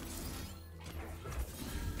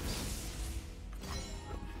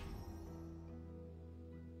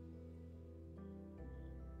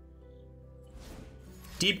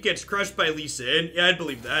 Deep gets crushed by Lee Sin. Yeah, I'd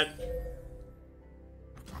believe that.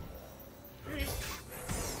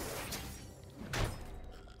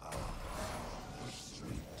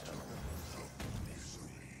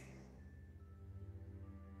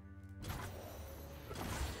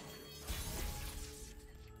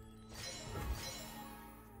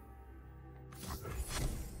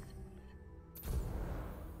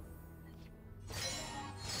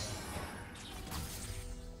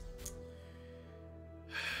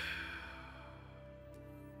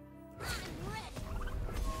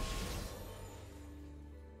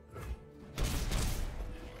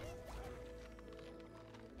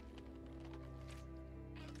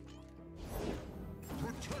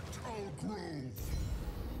 Protect our grove.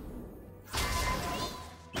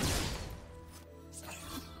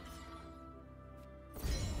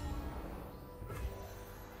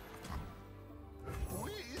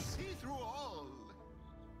 We see through all.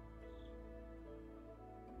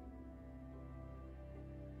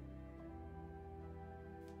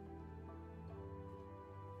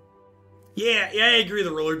 Yeah, I agree with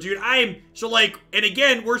the roller, dude. So, like, and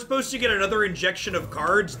again, we're supposed to get another injection of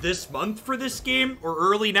cards this month for this game, or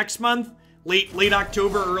early next month, late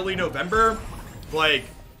October, early November. Like,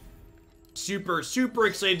 super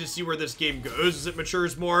excited to see where this game goes as it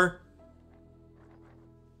matures more.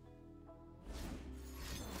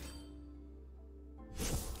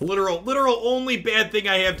 Literal only bad thing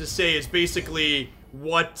I have to say is basically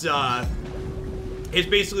the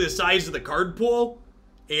size of the card pool.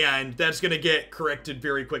 And that's going to get corrected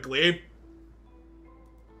very quickly.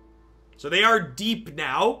 So they are deep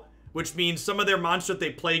now, which means some of their monsters that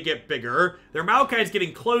they play get bigger. Their Maokai's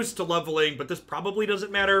getting close to leveling, but this probably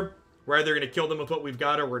doesn't matter. We're either going to kill them with what we've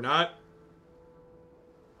got or we're not.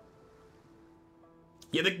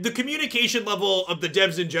 Yeah, the communication level of the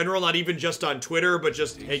devs in general, not even just on Twitter, but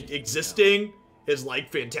just existing, is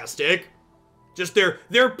like fantastic. Just their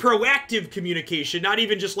proactive communication, not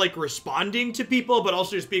even just like responding to people, but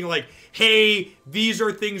also just being like, hey, these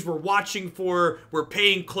are things we're watching for, we're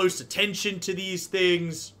paying close attention to these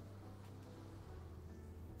things.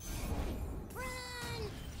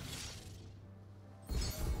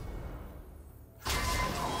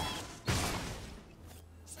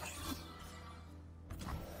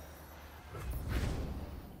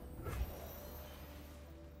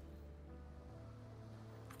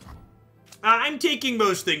 I'm taking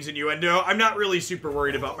most things innuendo. I'm not really super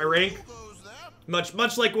worried about my rank. Much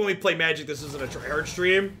like when we play Magic, this isn't a tryhard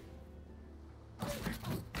stream.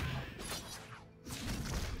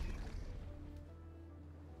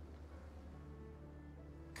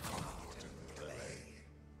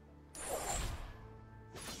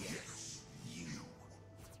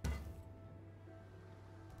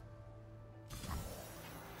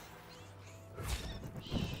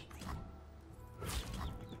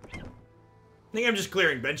 I think I'm just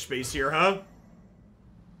clearing bench space here, huh?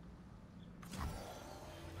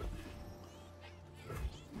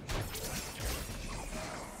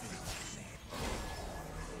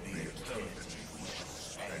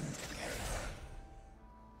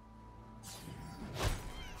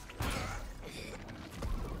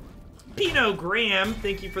 Pinot Graham,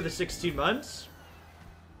 thank you for the 16 months.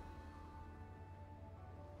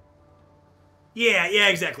 Yeah,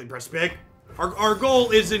 exactly, Prospect. Our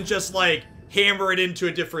goal isn't just like hammer it into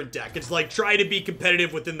a different deck. It's like try to be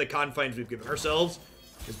competitive within the confines we've given ourselves.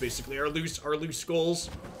 Is basically our loose goals.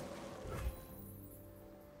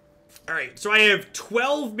 Alright, so I have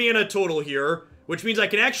 12 mana total here, which means I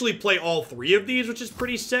can actually play all 3 of these, which is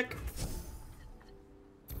pretty sick.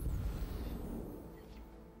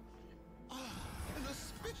 An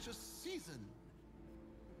auspicious season.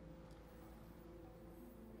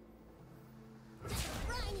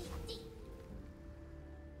 Briny deep.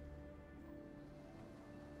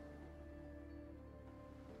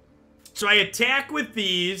 So I attack with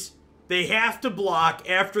these. They have to block.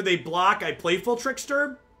 After they block, I Playful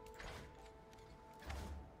Trickster.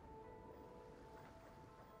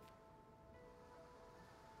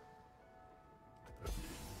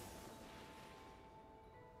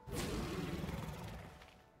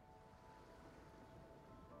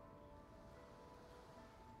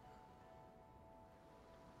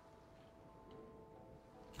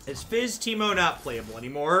 Is Fizz Teemo not playable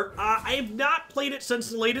anymore? I have not played it since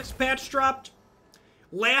the latest patch dropped.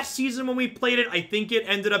 Last season when we played it, I think it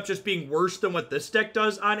ended up just being worse than what this deck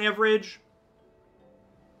does on average.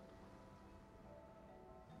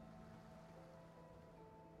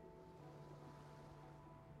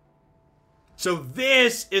 So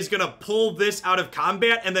this is going to pull this out of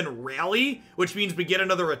combat and then rally, which means we get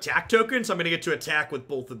another attack token, so I'm going to get to attack with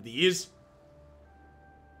both of these.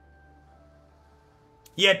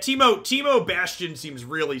 Yeah, Teemo Bastion seems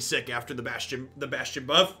really sick after the Bastion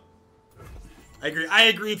buff. I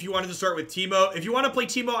agree if you wanted to start with Teemo. If you want to play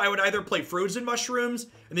Teemo, I would either play Frozen Mushrooms.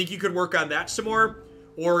 I think you could work on that some more.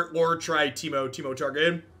 Or try Teemo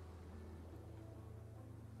Target.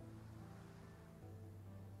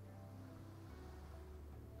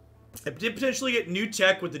 I did potentially get new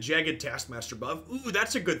tech with the Jagged Taskmaster buff. Ooh,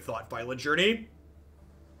 that's a good thought, Violet Journey.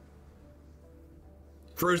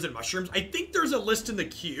 Frozen Mushrooms. I think there's a list in the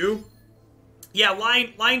queue. Yeah,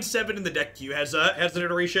 line 7 in the deck queue has an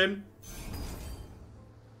iteration.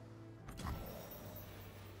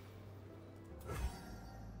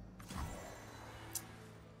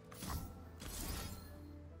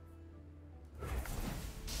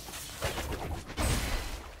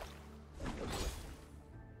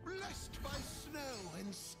 Blessed by snow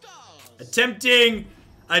and stars.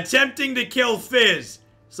 Attempting to kill Fizz.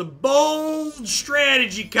 Some bold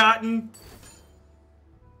strategy, Cotton.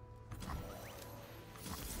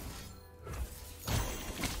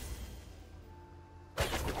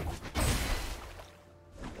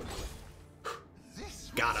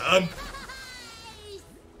 Got him.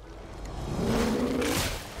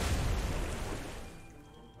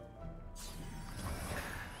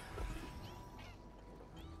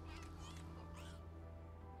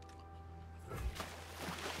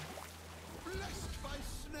 Blessed by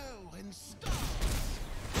snow and stars.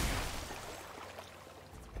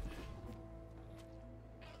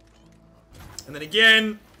 And then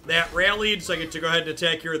again, that rallied, so I get to go ahead and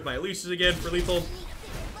attack here with my Elusives again for lethal.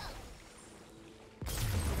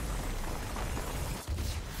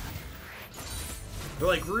 They're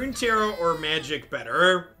like Runeterra or Magic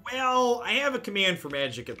better. Well, I have a command for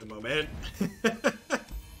Magic at the moment.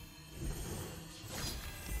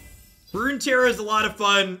 Runeterra is a lot of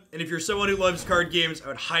fun, and if you're someone who loves card games, I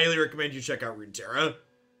would highly recommend you check out Runeterra.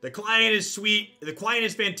 The client is sweet, the client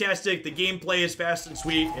is fantastic, the gameplay is fast and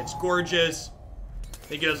sweet, it's gorgeous. I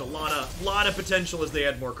think it has a lot of potential as they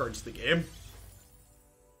add more cards to the game.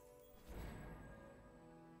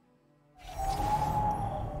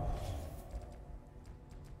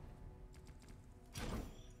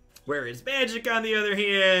 Whereas Magic, on the other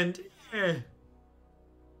hand,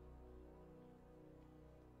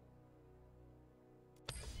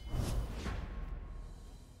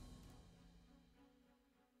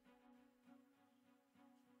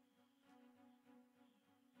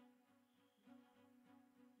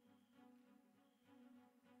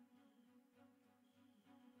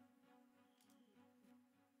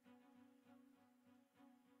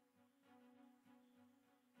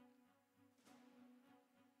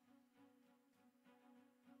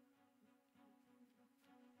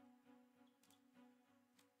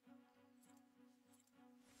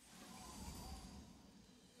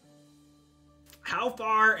 how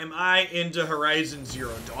far am I into Horizon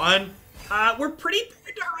Zero Dawn? We're pretty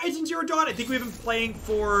into Horizon Zero Dawn. I think we've been playing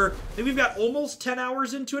for, I think we've got almost 10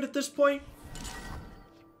 hours into it at this point.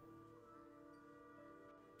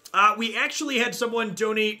 We actually had someone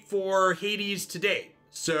donate for Hades today.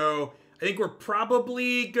 So I think we're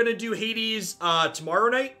probably gonna do Hades tomorrow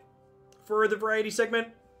night for the variety segment.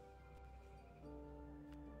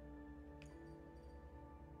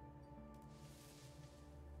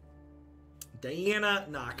 Diana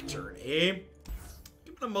Nocturne, eh?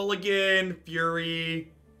 Give it a mulligan,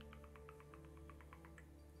 Fury.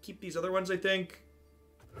 Keep these other ones, I think.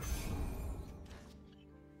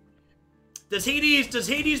 Does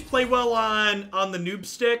Hades play well on the noob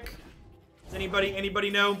stick? Does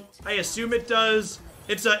anybody know? I assume it does.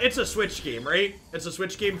 It's a Switch game, right? It's a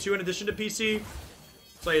Switch game too in addition to PC.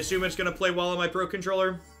 So I assume it's gonna play well on my Pro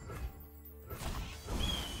controller.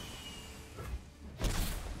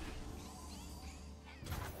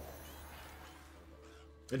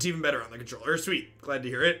 It's even better on the controller. Sweet. Glad to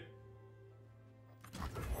hear it.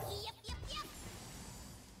 Yep, yep, yep.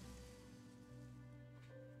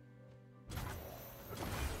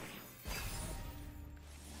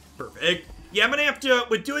 Perfect. Yeah, I'm gonna have to,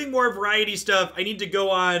 with doing more variety stuff, I need to go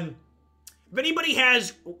on, if anybody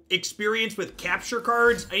has experience with capture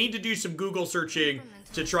cards, I need to do some Google searching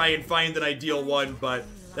to try and find an ideal one, but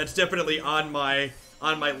that's definitely on my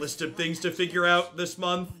list of things to figure out this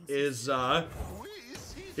month is a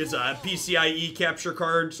PCIe capture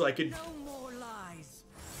card, so I could. No more lies.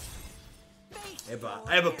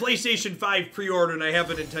 I have a PlayStation 5 pre-order and I have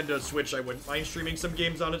a Nintendo Switch. I wouldn't mind streaming some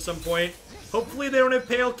games on at some point. Hopefully they don't have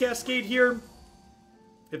Pale Cascade here.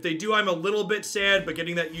 If they do, I'm a little bit sad, but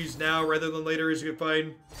getting that used now rather than later is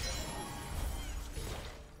fine.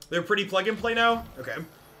 They're pretty plug and play now? Okay.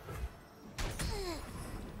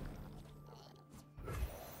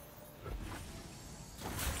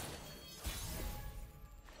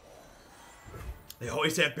 They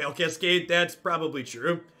always have Pale Cascade? That's probably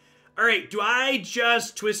true. Alright, do I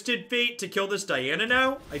just Twisted Fate to kill this Diana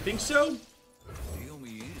now? I think so. Deal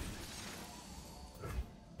me in.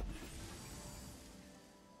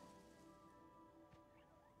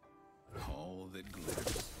 All that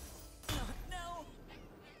glitters. No.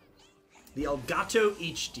 The Elgato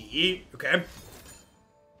HD. Okay.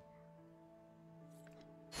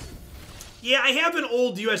 Yeah, I have an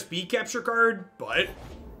old USB capture card, but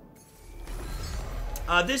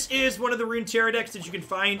this is one of the Runeterra decks that you can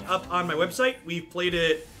find up on my website. We've played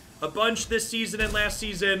it a bunch this season and last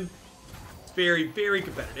season. It's very, very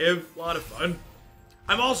competitive. A lot of fun.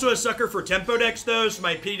 I'm also a sucker for tempo decks, though, so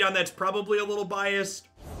my opinion on that's probably a little biased.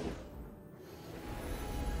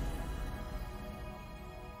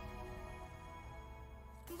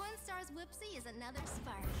 One star's whoopsie is another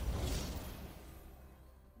spark.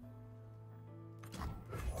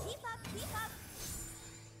 Keep up, keep up.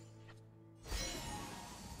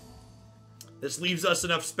 This leaves us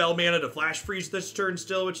enough spell mana to flash freeze this turn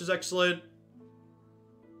still, which is excellent.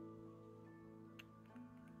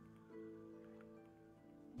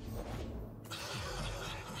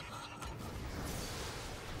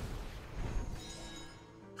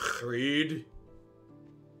 Read.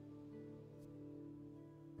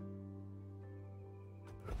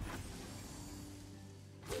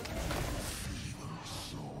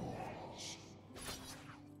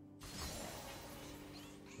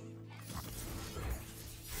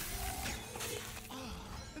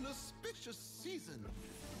 An auspicious season.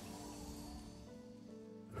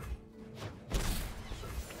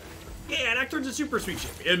 Yeah, Nocturne's a super sweet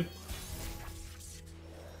champion.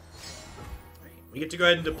 We get to go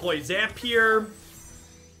ahead and deploy Zap here.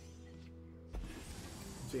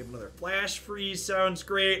 So we have another Flash Freeze. Sounds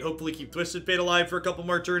great. Hopefully keep Twisted Fate alive for a couple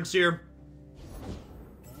more turns here.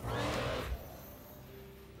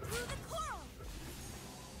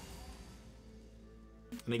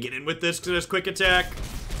 Gonna get in with this to this quick attack.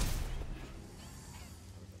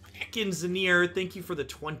 Heckin' Zanir, thank you for the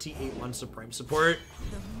 28 months of Prime support.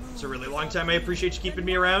 It's a really long time. I appreciate you keeping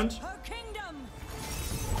me around. Her kingdom.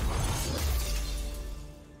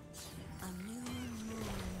 A new moon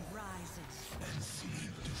rises.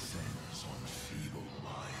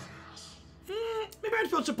 Maybe I'm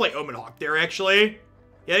supposed to play Omen Hawk there, actually.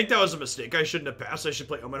 Yeah, I think that was a mistake. I shouldn't have passed. I should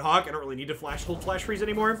play Omen Hawk. I don't really need to hold Flash Freeze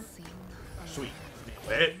anymore. Sweet.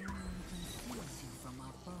 Nailed it.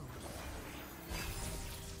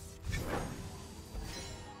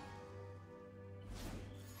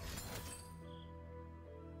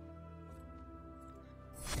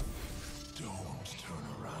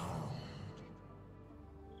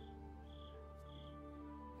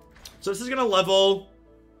 So this is gonna level.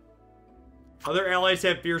 Other allies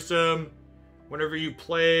have fearsome. Whenever you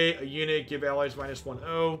play a unit, give allies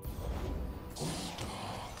 -1/0.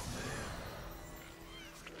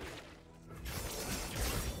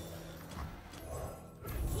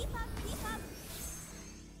 Keep up, keep up.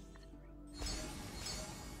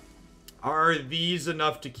 Are these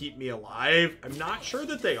enough to keep me alive? I'm not sure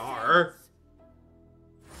that they are.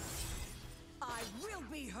 I will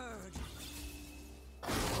be heard.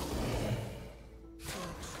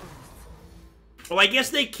 Well, I guess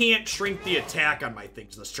they can't shrink the attack on my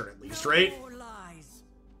things this turn at least, right? No more lies.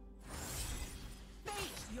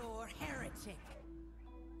 Face your heretic.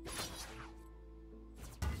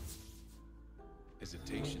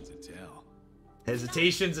 Hesitation's a tell.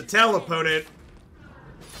 Hesitation's a tell, opponent.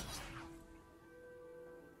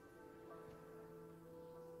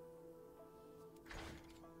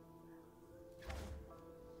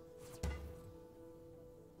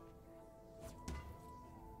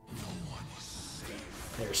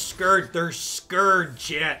 They're scared,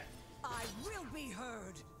 Jet. I will be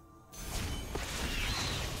heard.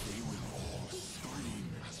 They will all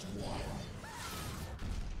scream as one.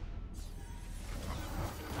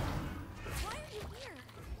 Why are you here?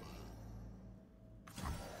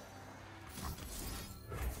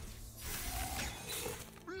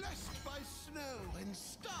 Blessed by snow and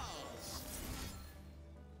stars.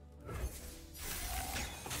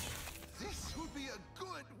 This would be a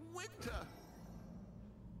good winter.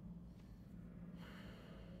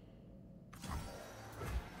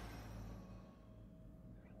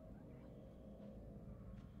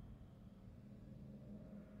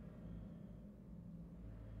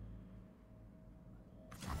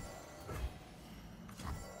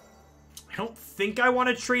 I don't think I want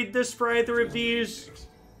to trade this for either of these.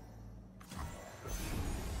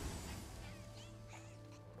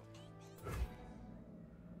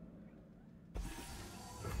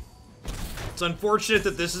 It's unfortunate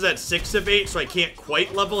that this is at 6 of 8, so I can't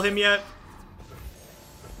quite level him yet.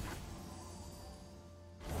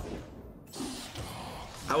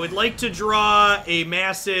 I would like to draw a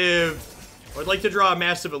massive... I would like to draw a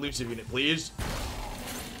massive elusive unit, please.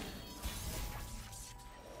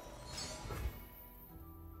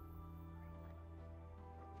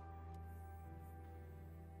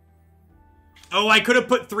 Oh, I could have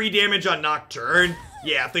put 3 damage on Nocturne.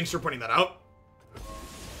 Yeah, thanks for pointing that out.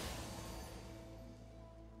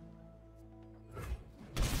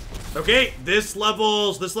 Okay, this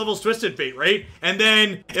levels Twisted Fate, right? And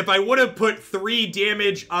then if I would have put 3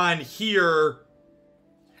 damage on here...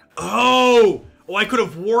 Oh! Oh, I could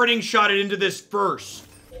have warning shot it into this first.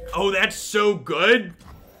 Oh, that's so good.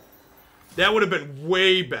 That would have been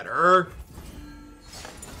way better.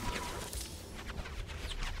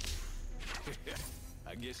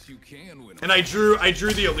 I guess you can win. And I drew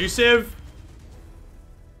the elusive.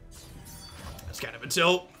 That's kind of a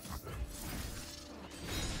tilt.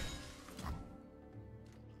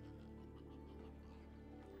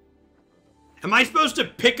 Am I supposed to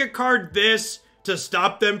pick a card this to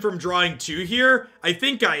stop them from drawing 2 here? I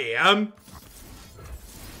think I am.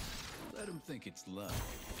 Let him think it's luck.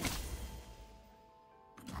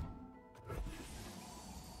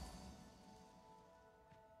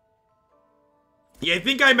 Yeah, I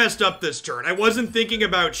think I messed up this turn. I wasn't thinking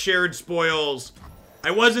about shared spoils.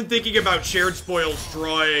 I wasn't thinking about shared spoils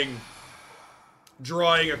drawing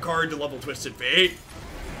a card to level Twisted Fate.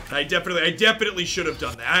 I definitely should have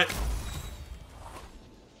done that.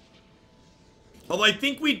 Although I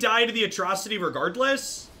think we die to the atrocity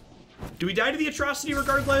regardless. Do we die to the atrocity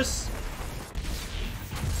regardless?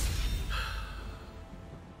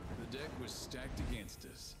 The deck was stacked against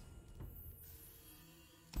us.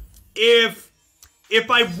 If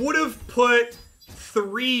I would have put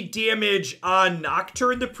 3 damage on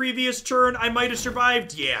Nocturne the previous turn, I might have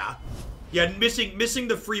survived. Yeah. Yeah, missing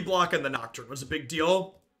the free block on the Nocturne was a big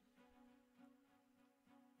deal.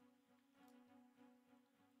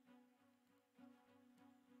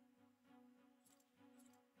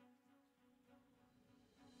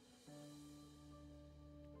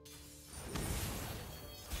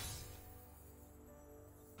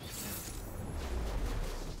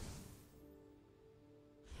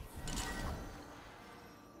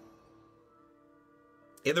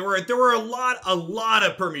 Yeah, there were a lot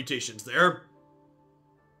of permutations there.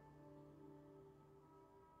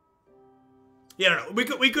 Yeah, I don't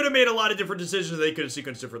know. We could have made a lot of different decisions. They could have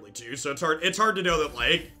sequenced differently too. So it's hard to know that,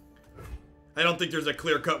 like, I don't think there's a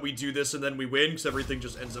clear cut we do this and then we win because everything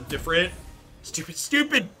just ends up different.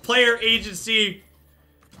 Stupid player agency.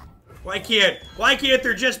 Why can't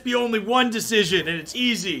there just be only one decision and it's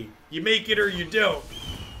easy? You make it or you don't.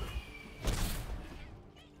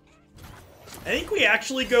 I think we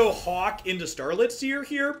actually go Hawk into Starlit Seer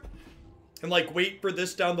here and, like, wait for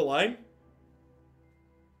this down the line.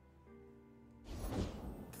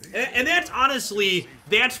 And that's honestly,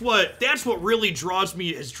 that's what really draws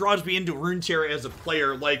me into Runeterra as a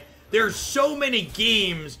player. Like, there's so many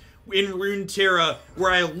games in Runeterra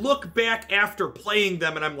where I look back after playing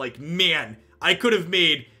them and I'm like, man, I could have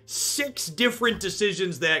made 6 different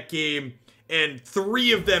decisions that game and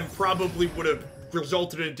 3 of them probably would have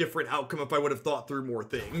resulted in a different outcome if I would have thought through more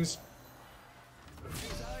things.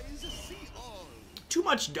 Too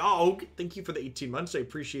much dog. Thank you for the 18 months. I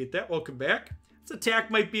appreciate that. Welcome back. This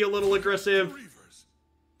attack might be a little aggressive.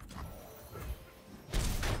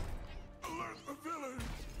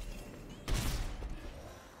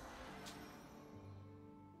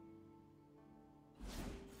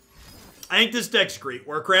 I think this deck's great,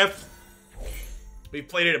 Warcraft. We've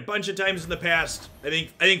played it a bunch of times in the past. I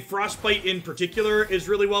think Frostbite in particular is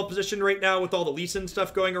really well positioned right now with all the Lee Sin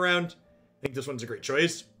stuff going around. I think this one's a great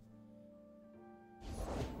choice.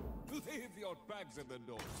 Leave your bags at the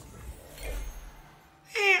door.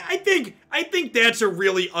 I think that's a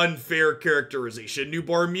really unfair characterization,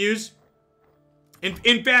 Newborn Muse.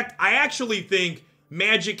 In fact, I actually think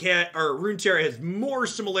Runeterra has more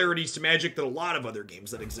similarities to Magic than a lot of other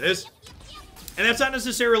games that exist. And that's not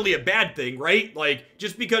necessarily a bad thing, right? Like,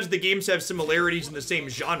 just because the games have similarities in the same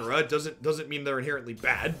genre doesn't mean they're inherently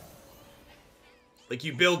bad. Like,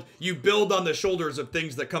 you build on the shoulders of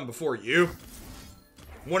things that come before you.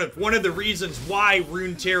 One of the reasons why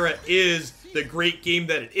Runeterra is the great game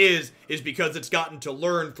that it is because it's gotten to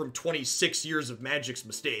learn from 26 years of Magic's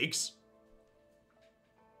mistakes.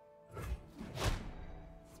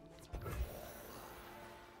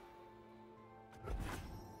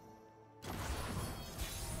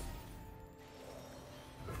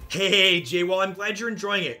 Hey, Jay, well, I'm glad you're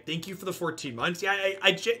enjoying it. Thank you for the 14 months. Yeah,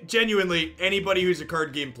 I genuinely, anybody who's a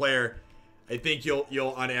card game player, I think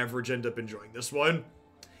you'll on average end up enjoying this one.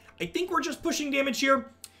 I think we're just pushing damage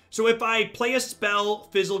here. So if I play a spell,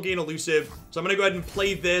 Fizz will gain elusive. So I'm going to go ahead and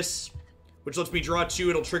play this, which lets me draw 2.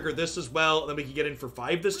 It'll trigger this as well. And then we can get in for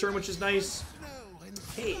 5 this turn, which is nice.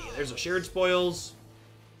 Hey, there's a shared spoils.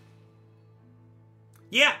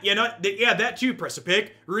 Yeah, that too,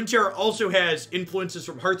 Precipic. Runeterra also has influences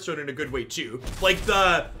from Hearthstone in a good way too. Like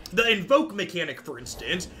the Invoke mechanic, for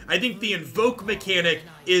instance. I think the Invoke mechanic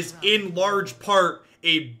is in large part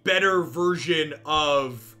a better version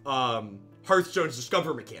of Hearthstone's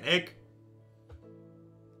Discover mechanic.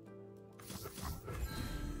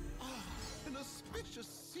 An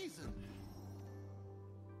auspicious season.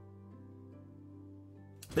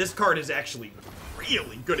 This card is actually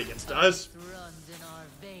really good against us. Runs in our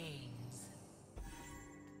veins.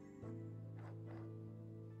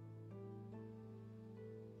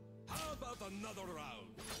 How about another round?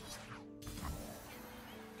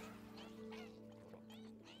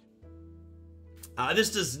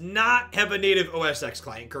 This does not have a native OS X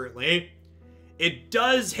client currently. It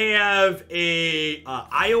does have a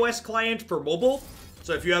iOS client for mobile.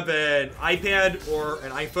 So if you have an iPad or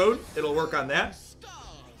an iPhone, it'll work on that.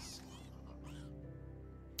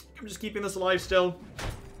 I'm just keeping this alive still.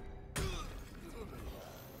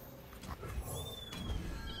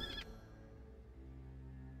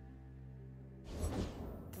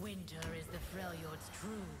 Winter is the Freljord's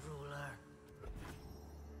true ruler.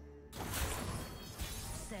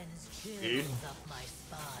 Sends chills up my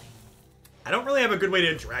spine. I don't really have a good way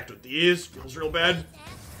to interact with these. Feels real bad. Need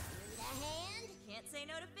a hand? Can't say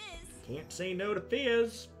no to Fizz. Can't say no to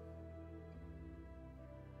Fizz.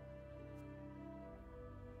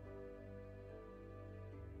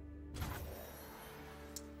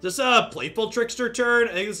 Is this a playful trickster turn?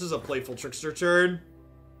 I think this is a playful trickster turn.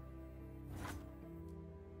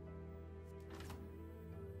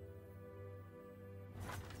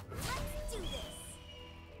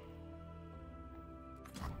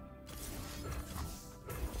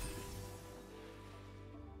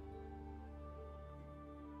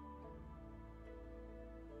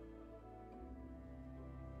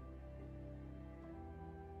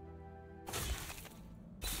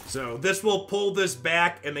 So this will pull this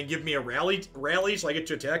back and then give me a rally so I get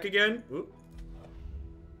to attack again. Ooh.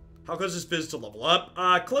 How close is Fizz to level up?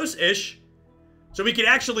 Close-ish. So we can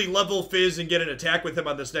actually level Fizz and get an attack with him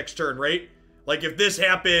on this next turn, right? Like, if this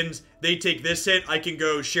happens, they take this hit, I can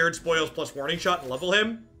go Shared Spoils plus Warning Shot and level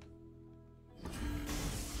him.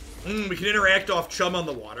 We can interact off Chum on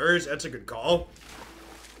the waters. That's a good call.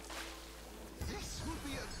 This will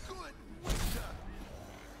be a good winter.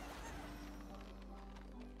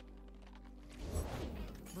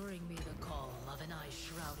 Bring me the calm of an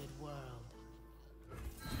ice-shrouded world.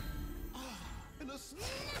 And a snow.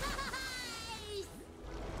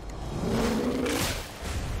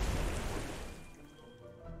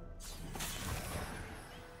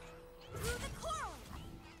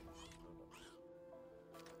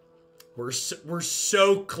 We're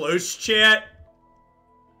so close, chat.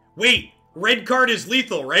 Wait, red card is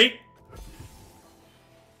lethal, right?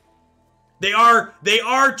 They are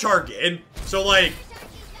targeted. So like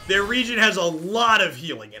their region has a lot of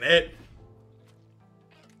healing in it.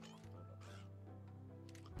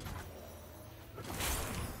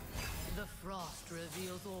 The frost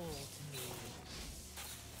reveals all to me.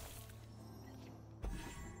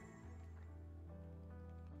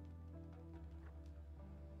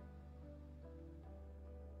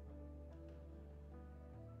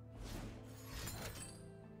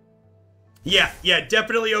 Yeah,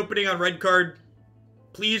 definitely opening on red card.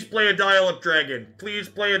 Please play a dial-up dragon. Please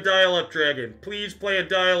play a dial-up dragon. Please play a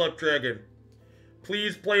dial-up dragon.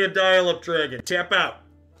 Please play a dial-up dragon. Tap out.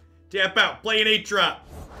 Tap out. Play an 8-drop.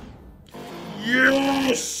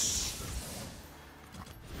 Yes!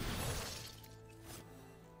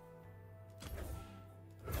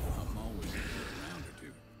 I'm always looking for a round or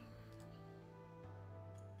two.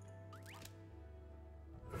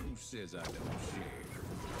 Who says I don't share?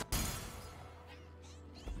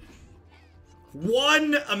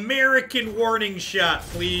 One American warning shot,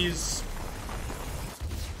 please.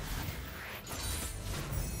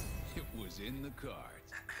 It was in the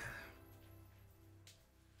cards.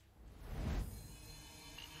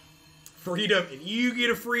 Freedom, and you get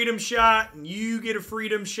a freedom shot, and you get a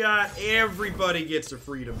freedom shot. Everybody gets a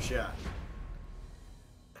freedom shot.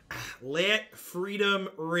 Let freedom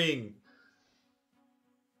ring.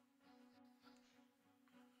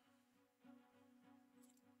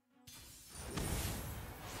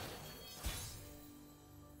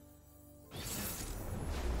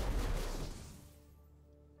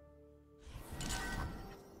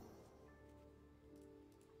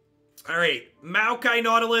 Alright, Maokai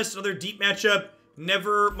Nautilus, another deep matchup.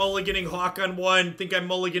 Never mulliganing Hawk on one. Think I'm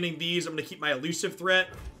mulliganing these. I'm going to keep my elusive threat.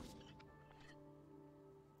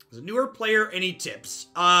 As a newer player, any tips?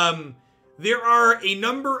 There are a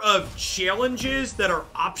number of challenges that are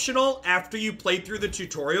optional after you play through the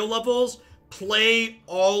tutorial levels. Play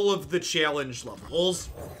all of the challenge levels.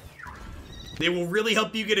 They will really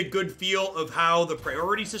help you get a good feel of how the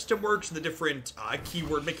priority system works and the different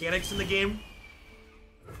keyword mechanics in the game.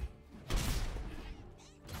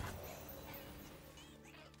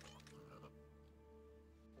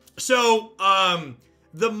 So,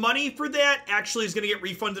 the money for that actually is going to get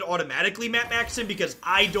refunded automatically, Matt Maxon, because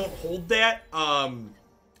I don't hold that,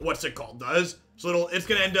 what's it called, does. So it's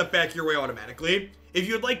going to end up back your way automatically. If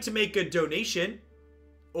you would like to make a donation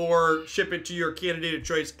or ship it to your candidate of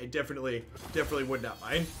choice, I definitely would not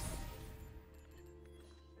mind.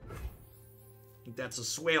 I think that's a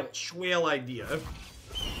swale idea.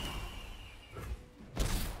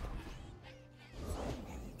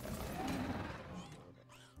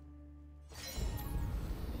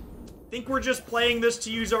 Think we're just playing this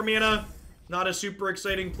to use our mana. Not a super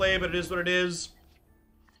exciting play, but it is what it is.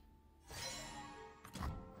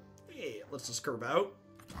 Hey, let's just curve out.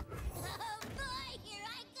 Oh boy, here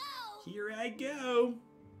I go! Here I go.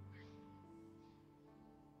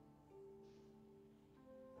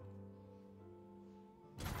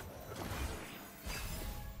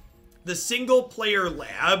 The single player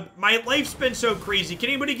lab. My life's been so crazy. Can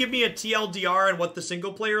anybody give me a TLDR on what the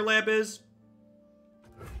single player lab is?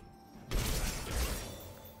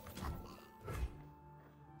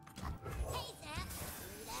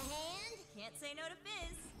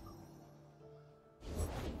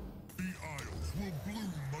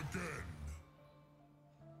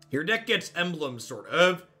 Your deck gets emblems, sort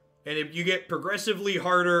of. And if you get progressively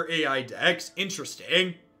harder AI decks,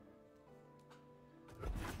 interesting.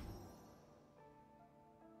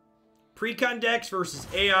 Precon decks versus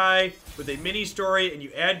AI with a mini story, and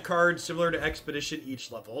you add cards similar to Expedition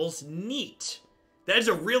each levels. Neat. That is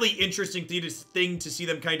a really interesting thing to see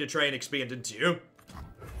them kind of try and expand into.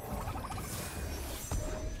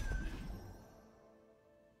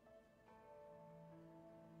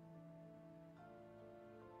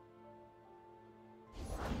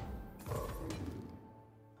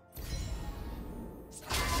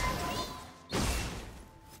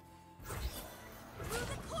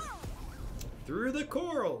 Through the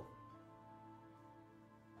coral.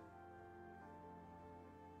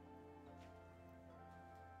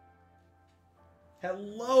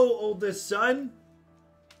 Hello, oldest son.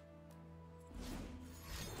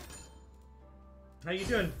 How you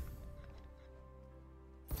doing?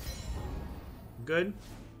 Good?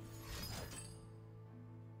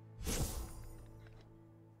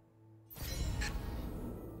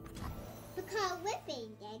 Look how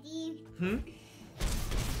whipping, Daddy. Hmm?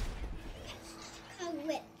 How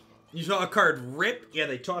whip. You saw a card rip? Yeah,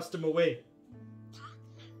 they tossed them away.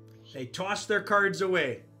 They tossed their cards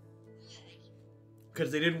away.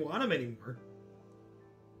 Because they didn't want them anymore.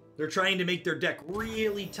 They're trying to make their deck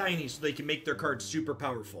really tiny so they can make their cards super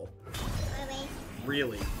powerful.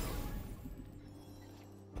 Really.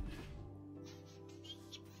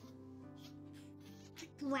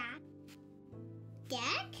 What?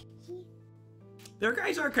 Deck? Their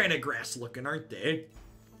guys are kind of grass looking, aren't they?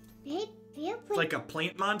 It's like a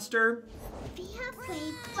plant monster. We have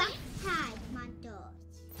played black tide monsters.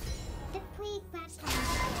 They played black tide.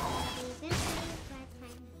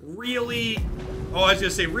 Really? Oh, I was gonna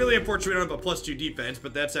say, really unfortunate we don't have a +2 defense,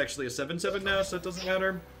 but that's actually a 7/7 now, so it doesn't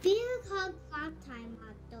matter. We have black tide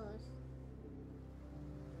monsters.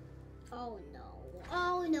 Oh no.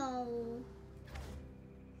 Oh no.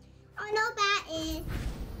 Oh no, that is.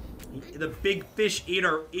 The big fish ate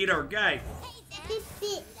our guy. This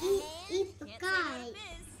bit eat the guy.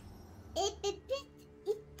 It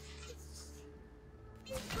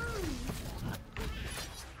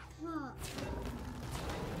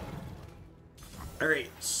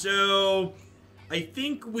Alright, so I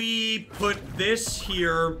think we put this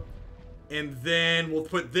here, and then we'll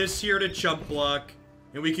put this here to chump block,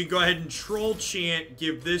 and we can go ahead and troll chant,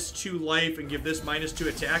 give this 2 life, and give this -2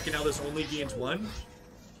 attack, and now this only gains 1.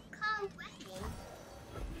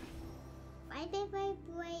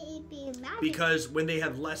 Because when they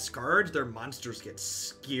have less cards, their monsters get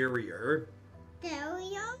scarier.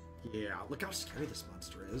 Scarier? Yeah, look how scary this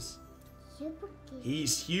monster is. Super cute.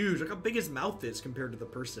 He's huge. Look how big his mouth is compared to the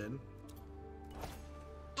person.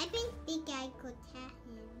 I think I could tap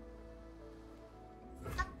him.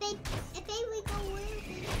 I think we can win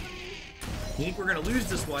this one. You think we're gonna lose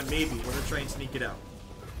this one? Maybe. We're gonna try and sneak it out.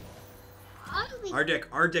 Our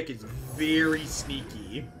deck is very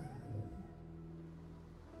sneaky.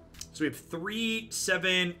 So we have 3,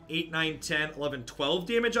 7, 8, 9, 10, 11, 12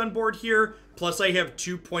 damage on board here. Plus I have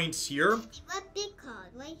 2 points here. What big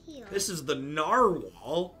card right here? This is the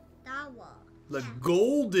narwhal. Narwhal. The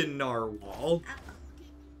golden narwhal.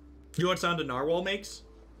 You know what sound a narwhal makes?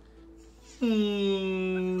 How do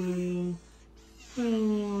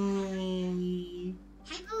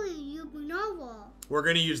you narwhal? We're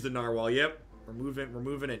gonna use the narwhal. Yep, we're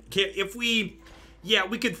moving it. If we, yeah,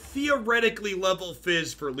 we could theoretically level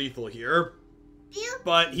Fizz for lethal here,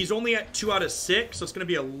 but he's only at 2 out of 6, so it's gonna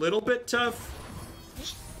be a little bit tough.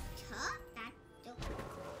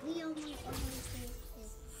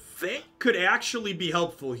 Vic could actually be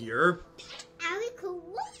helpful here.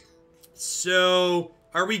 So,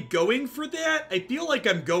 are we going for that? I feel like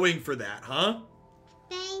I'm going for that, huh?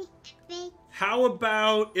 How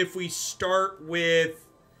about if we start with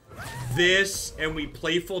this and we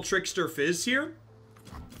Playful Trickster Fizz here?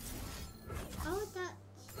 Oh, that.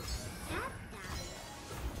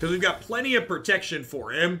 Because we've got plenty of protection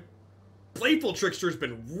for him. Playful Trickster's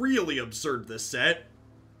been really absurd this set.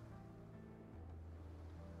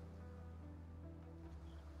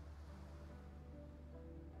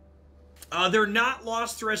 They're not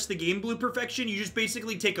lost the rest of the game, Blue Perfection. You just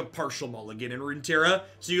basically take a partial mulligan in Runeterra.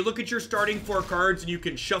 So you look at your starting 4 cards and you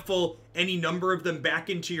can shuffle any number of them back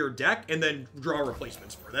into your deck and then draw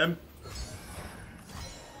replacements for them.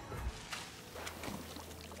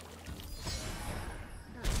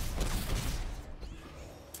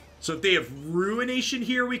 So if they have Ruination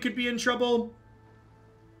here, we could be in trouble.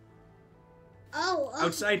 Oh,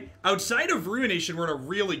 Outside of Ruination, we're in a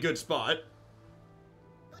really good spot.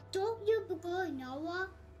 Don't you go Noah?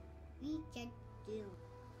 We can do.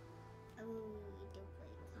 Oh, we do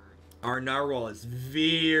play card. Our narwhal is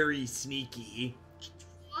very sneaky.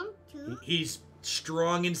 Strong too? He's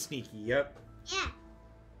strong and sneaky, yep. Yeah.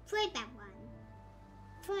 Play that one.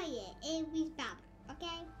 Play it and we stop.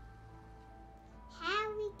 Okay?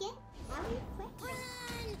 How we play?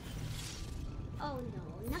 Run! Oh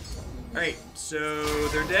no, nothing. Alright, so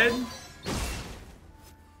they're dead.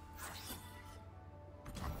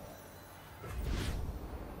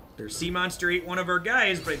 Their sea monster ate one of our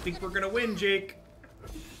guys, but I think we're gonna win, Jake.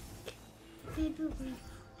 We're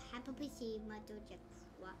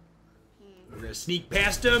gonna sneak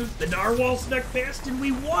past him. The narwhal snuck past and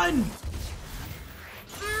we won!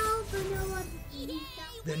 How vanilla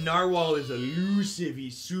The narwhal is elusive.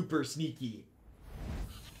 He's super sneaky.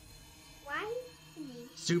 Why? Me?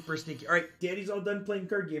 Super sneaky. All right, Daddy's all done playing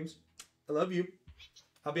card games. I love you.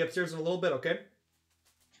 I'll be upstairs in a little bit, okay?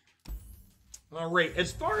 All right,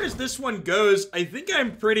 as far as this one goes, I think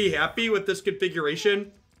I'm pretty happy with this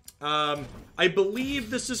configuration. I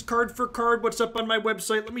believe this is card for card. What's up on my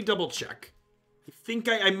website? Let me double check. I think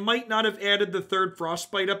I might not have added the third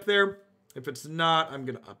Frostbite up there. If it's not, I'm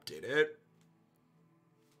going to update it.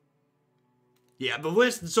 Yeah, the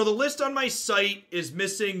list. So the list on my site is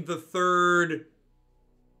missing the third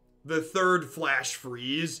Flash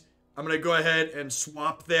Freeze. I'm going to go ahead and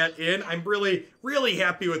swap that in. I'm really, really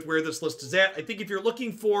happy with where this list is at. I think if you're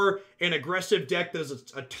looking for an aggressive deck that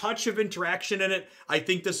has a touch of interaction in it, I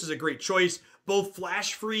think this is a great choice. Both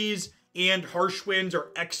Flash Freeze and Harsh Winds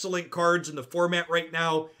are excellent cards in the format right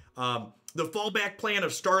now. The fallback plan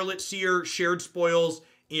of Starlit Seer, Shared Spoils,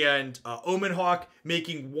 and Omen Hawk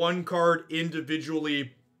making one card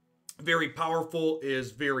individually very powerful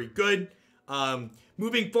is very good.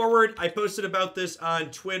 Moving forward, I posted about this on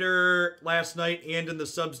Twitter last night and in the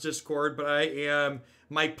subs Discord, but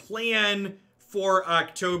my plan for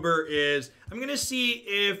October is I'm going to see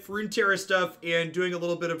if Runeterra stuff and doing a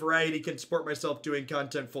little bit of variety can support myself doing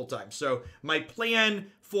content full time. So my plan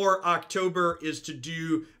for October is to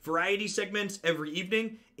do variety segments every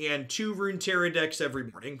evening and 2 Runeterra decks every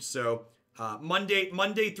morning. So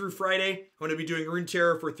Monday through Friday, I'm going to be doing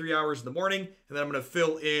Runeterra for 3 hours in the morning, and then I'm going to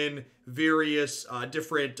fill in various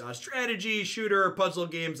different strategy, shooter, puzzle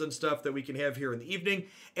games and stuff that we can have here in the evening.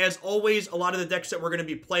 As always, a lot of the decks that we're going to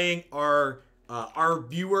be playing are our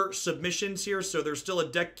viewer submissions here, so there's still a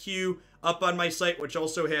deck queue up on my site, which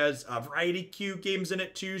also has variety queue games in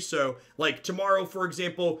it too. So, like tomorrow, for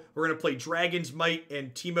example, we're going to play Dragon's Might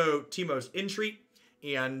and Teimo's Entreat.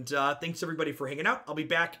 And thanks everybody for hanging out. I'll be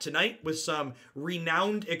back tonight with some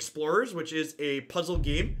Renowned Explorers, which is a puzzle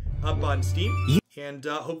game up on Steam. And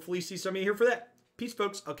hopefully see some of you here for that. Peace,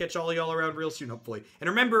 folks. I'll catch all of y'all around real soon, hopefully. And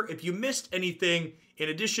remember, if you missed anything, in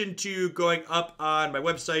addition to going up on my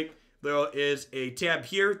website, there is a tab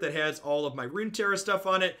here that has all of my Runeterra stuff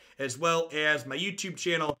on it, as well as my YouTube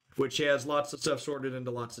channel, which has lots of stuff sorted into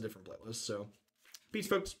lots of different playlists. So, peace,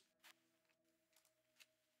 folks.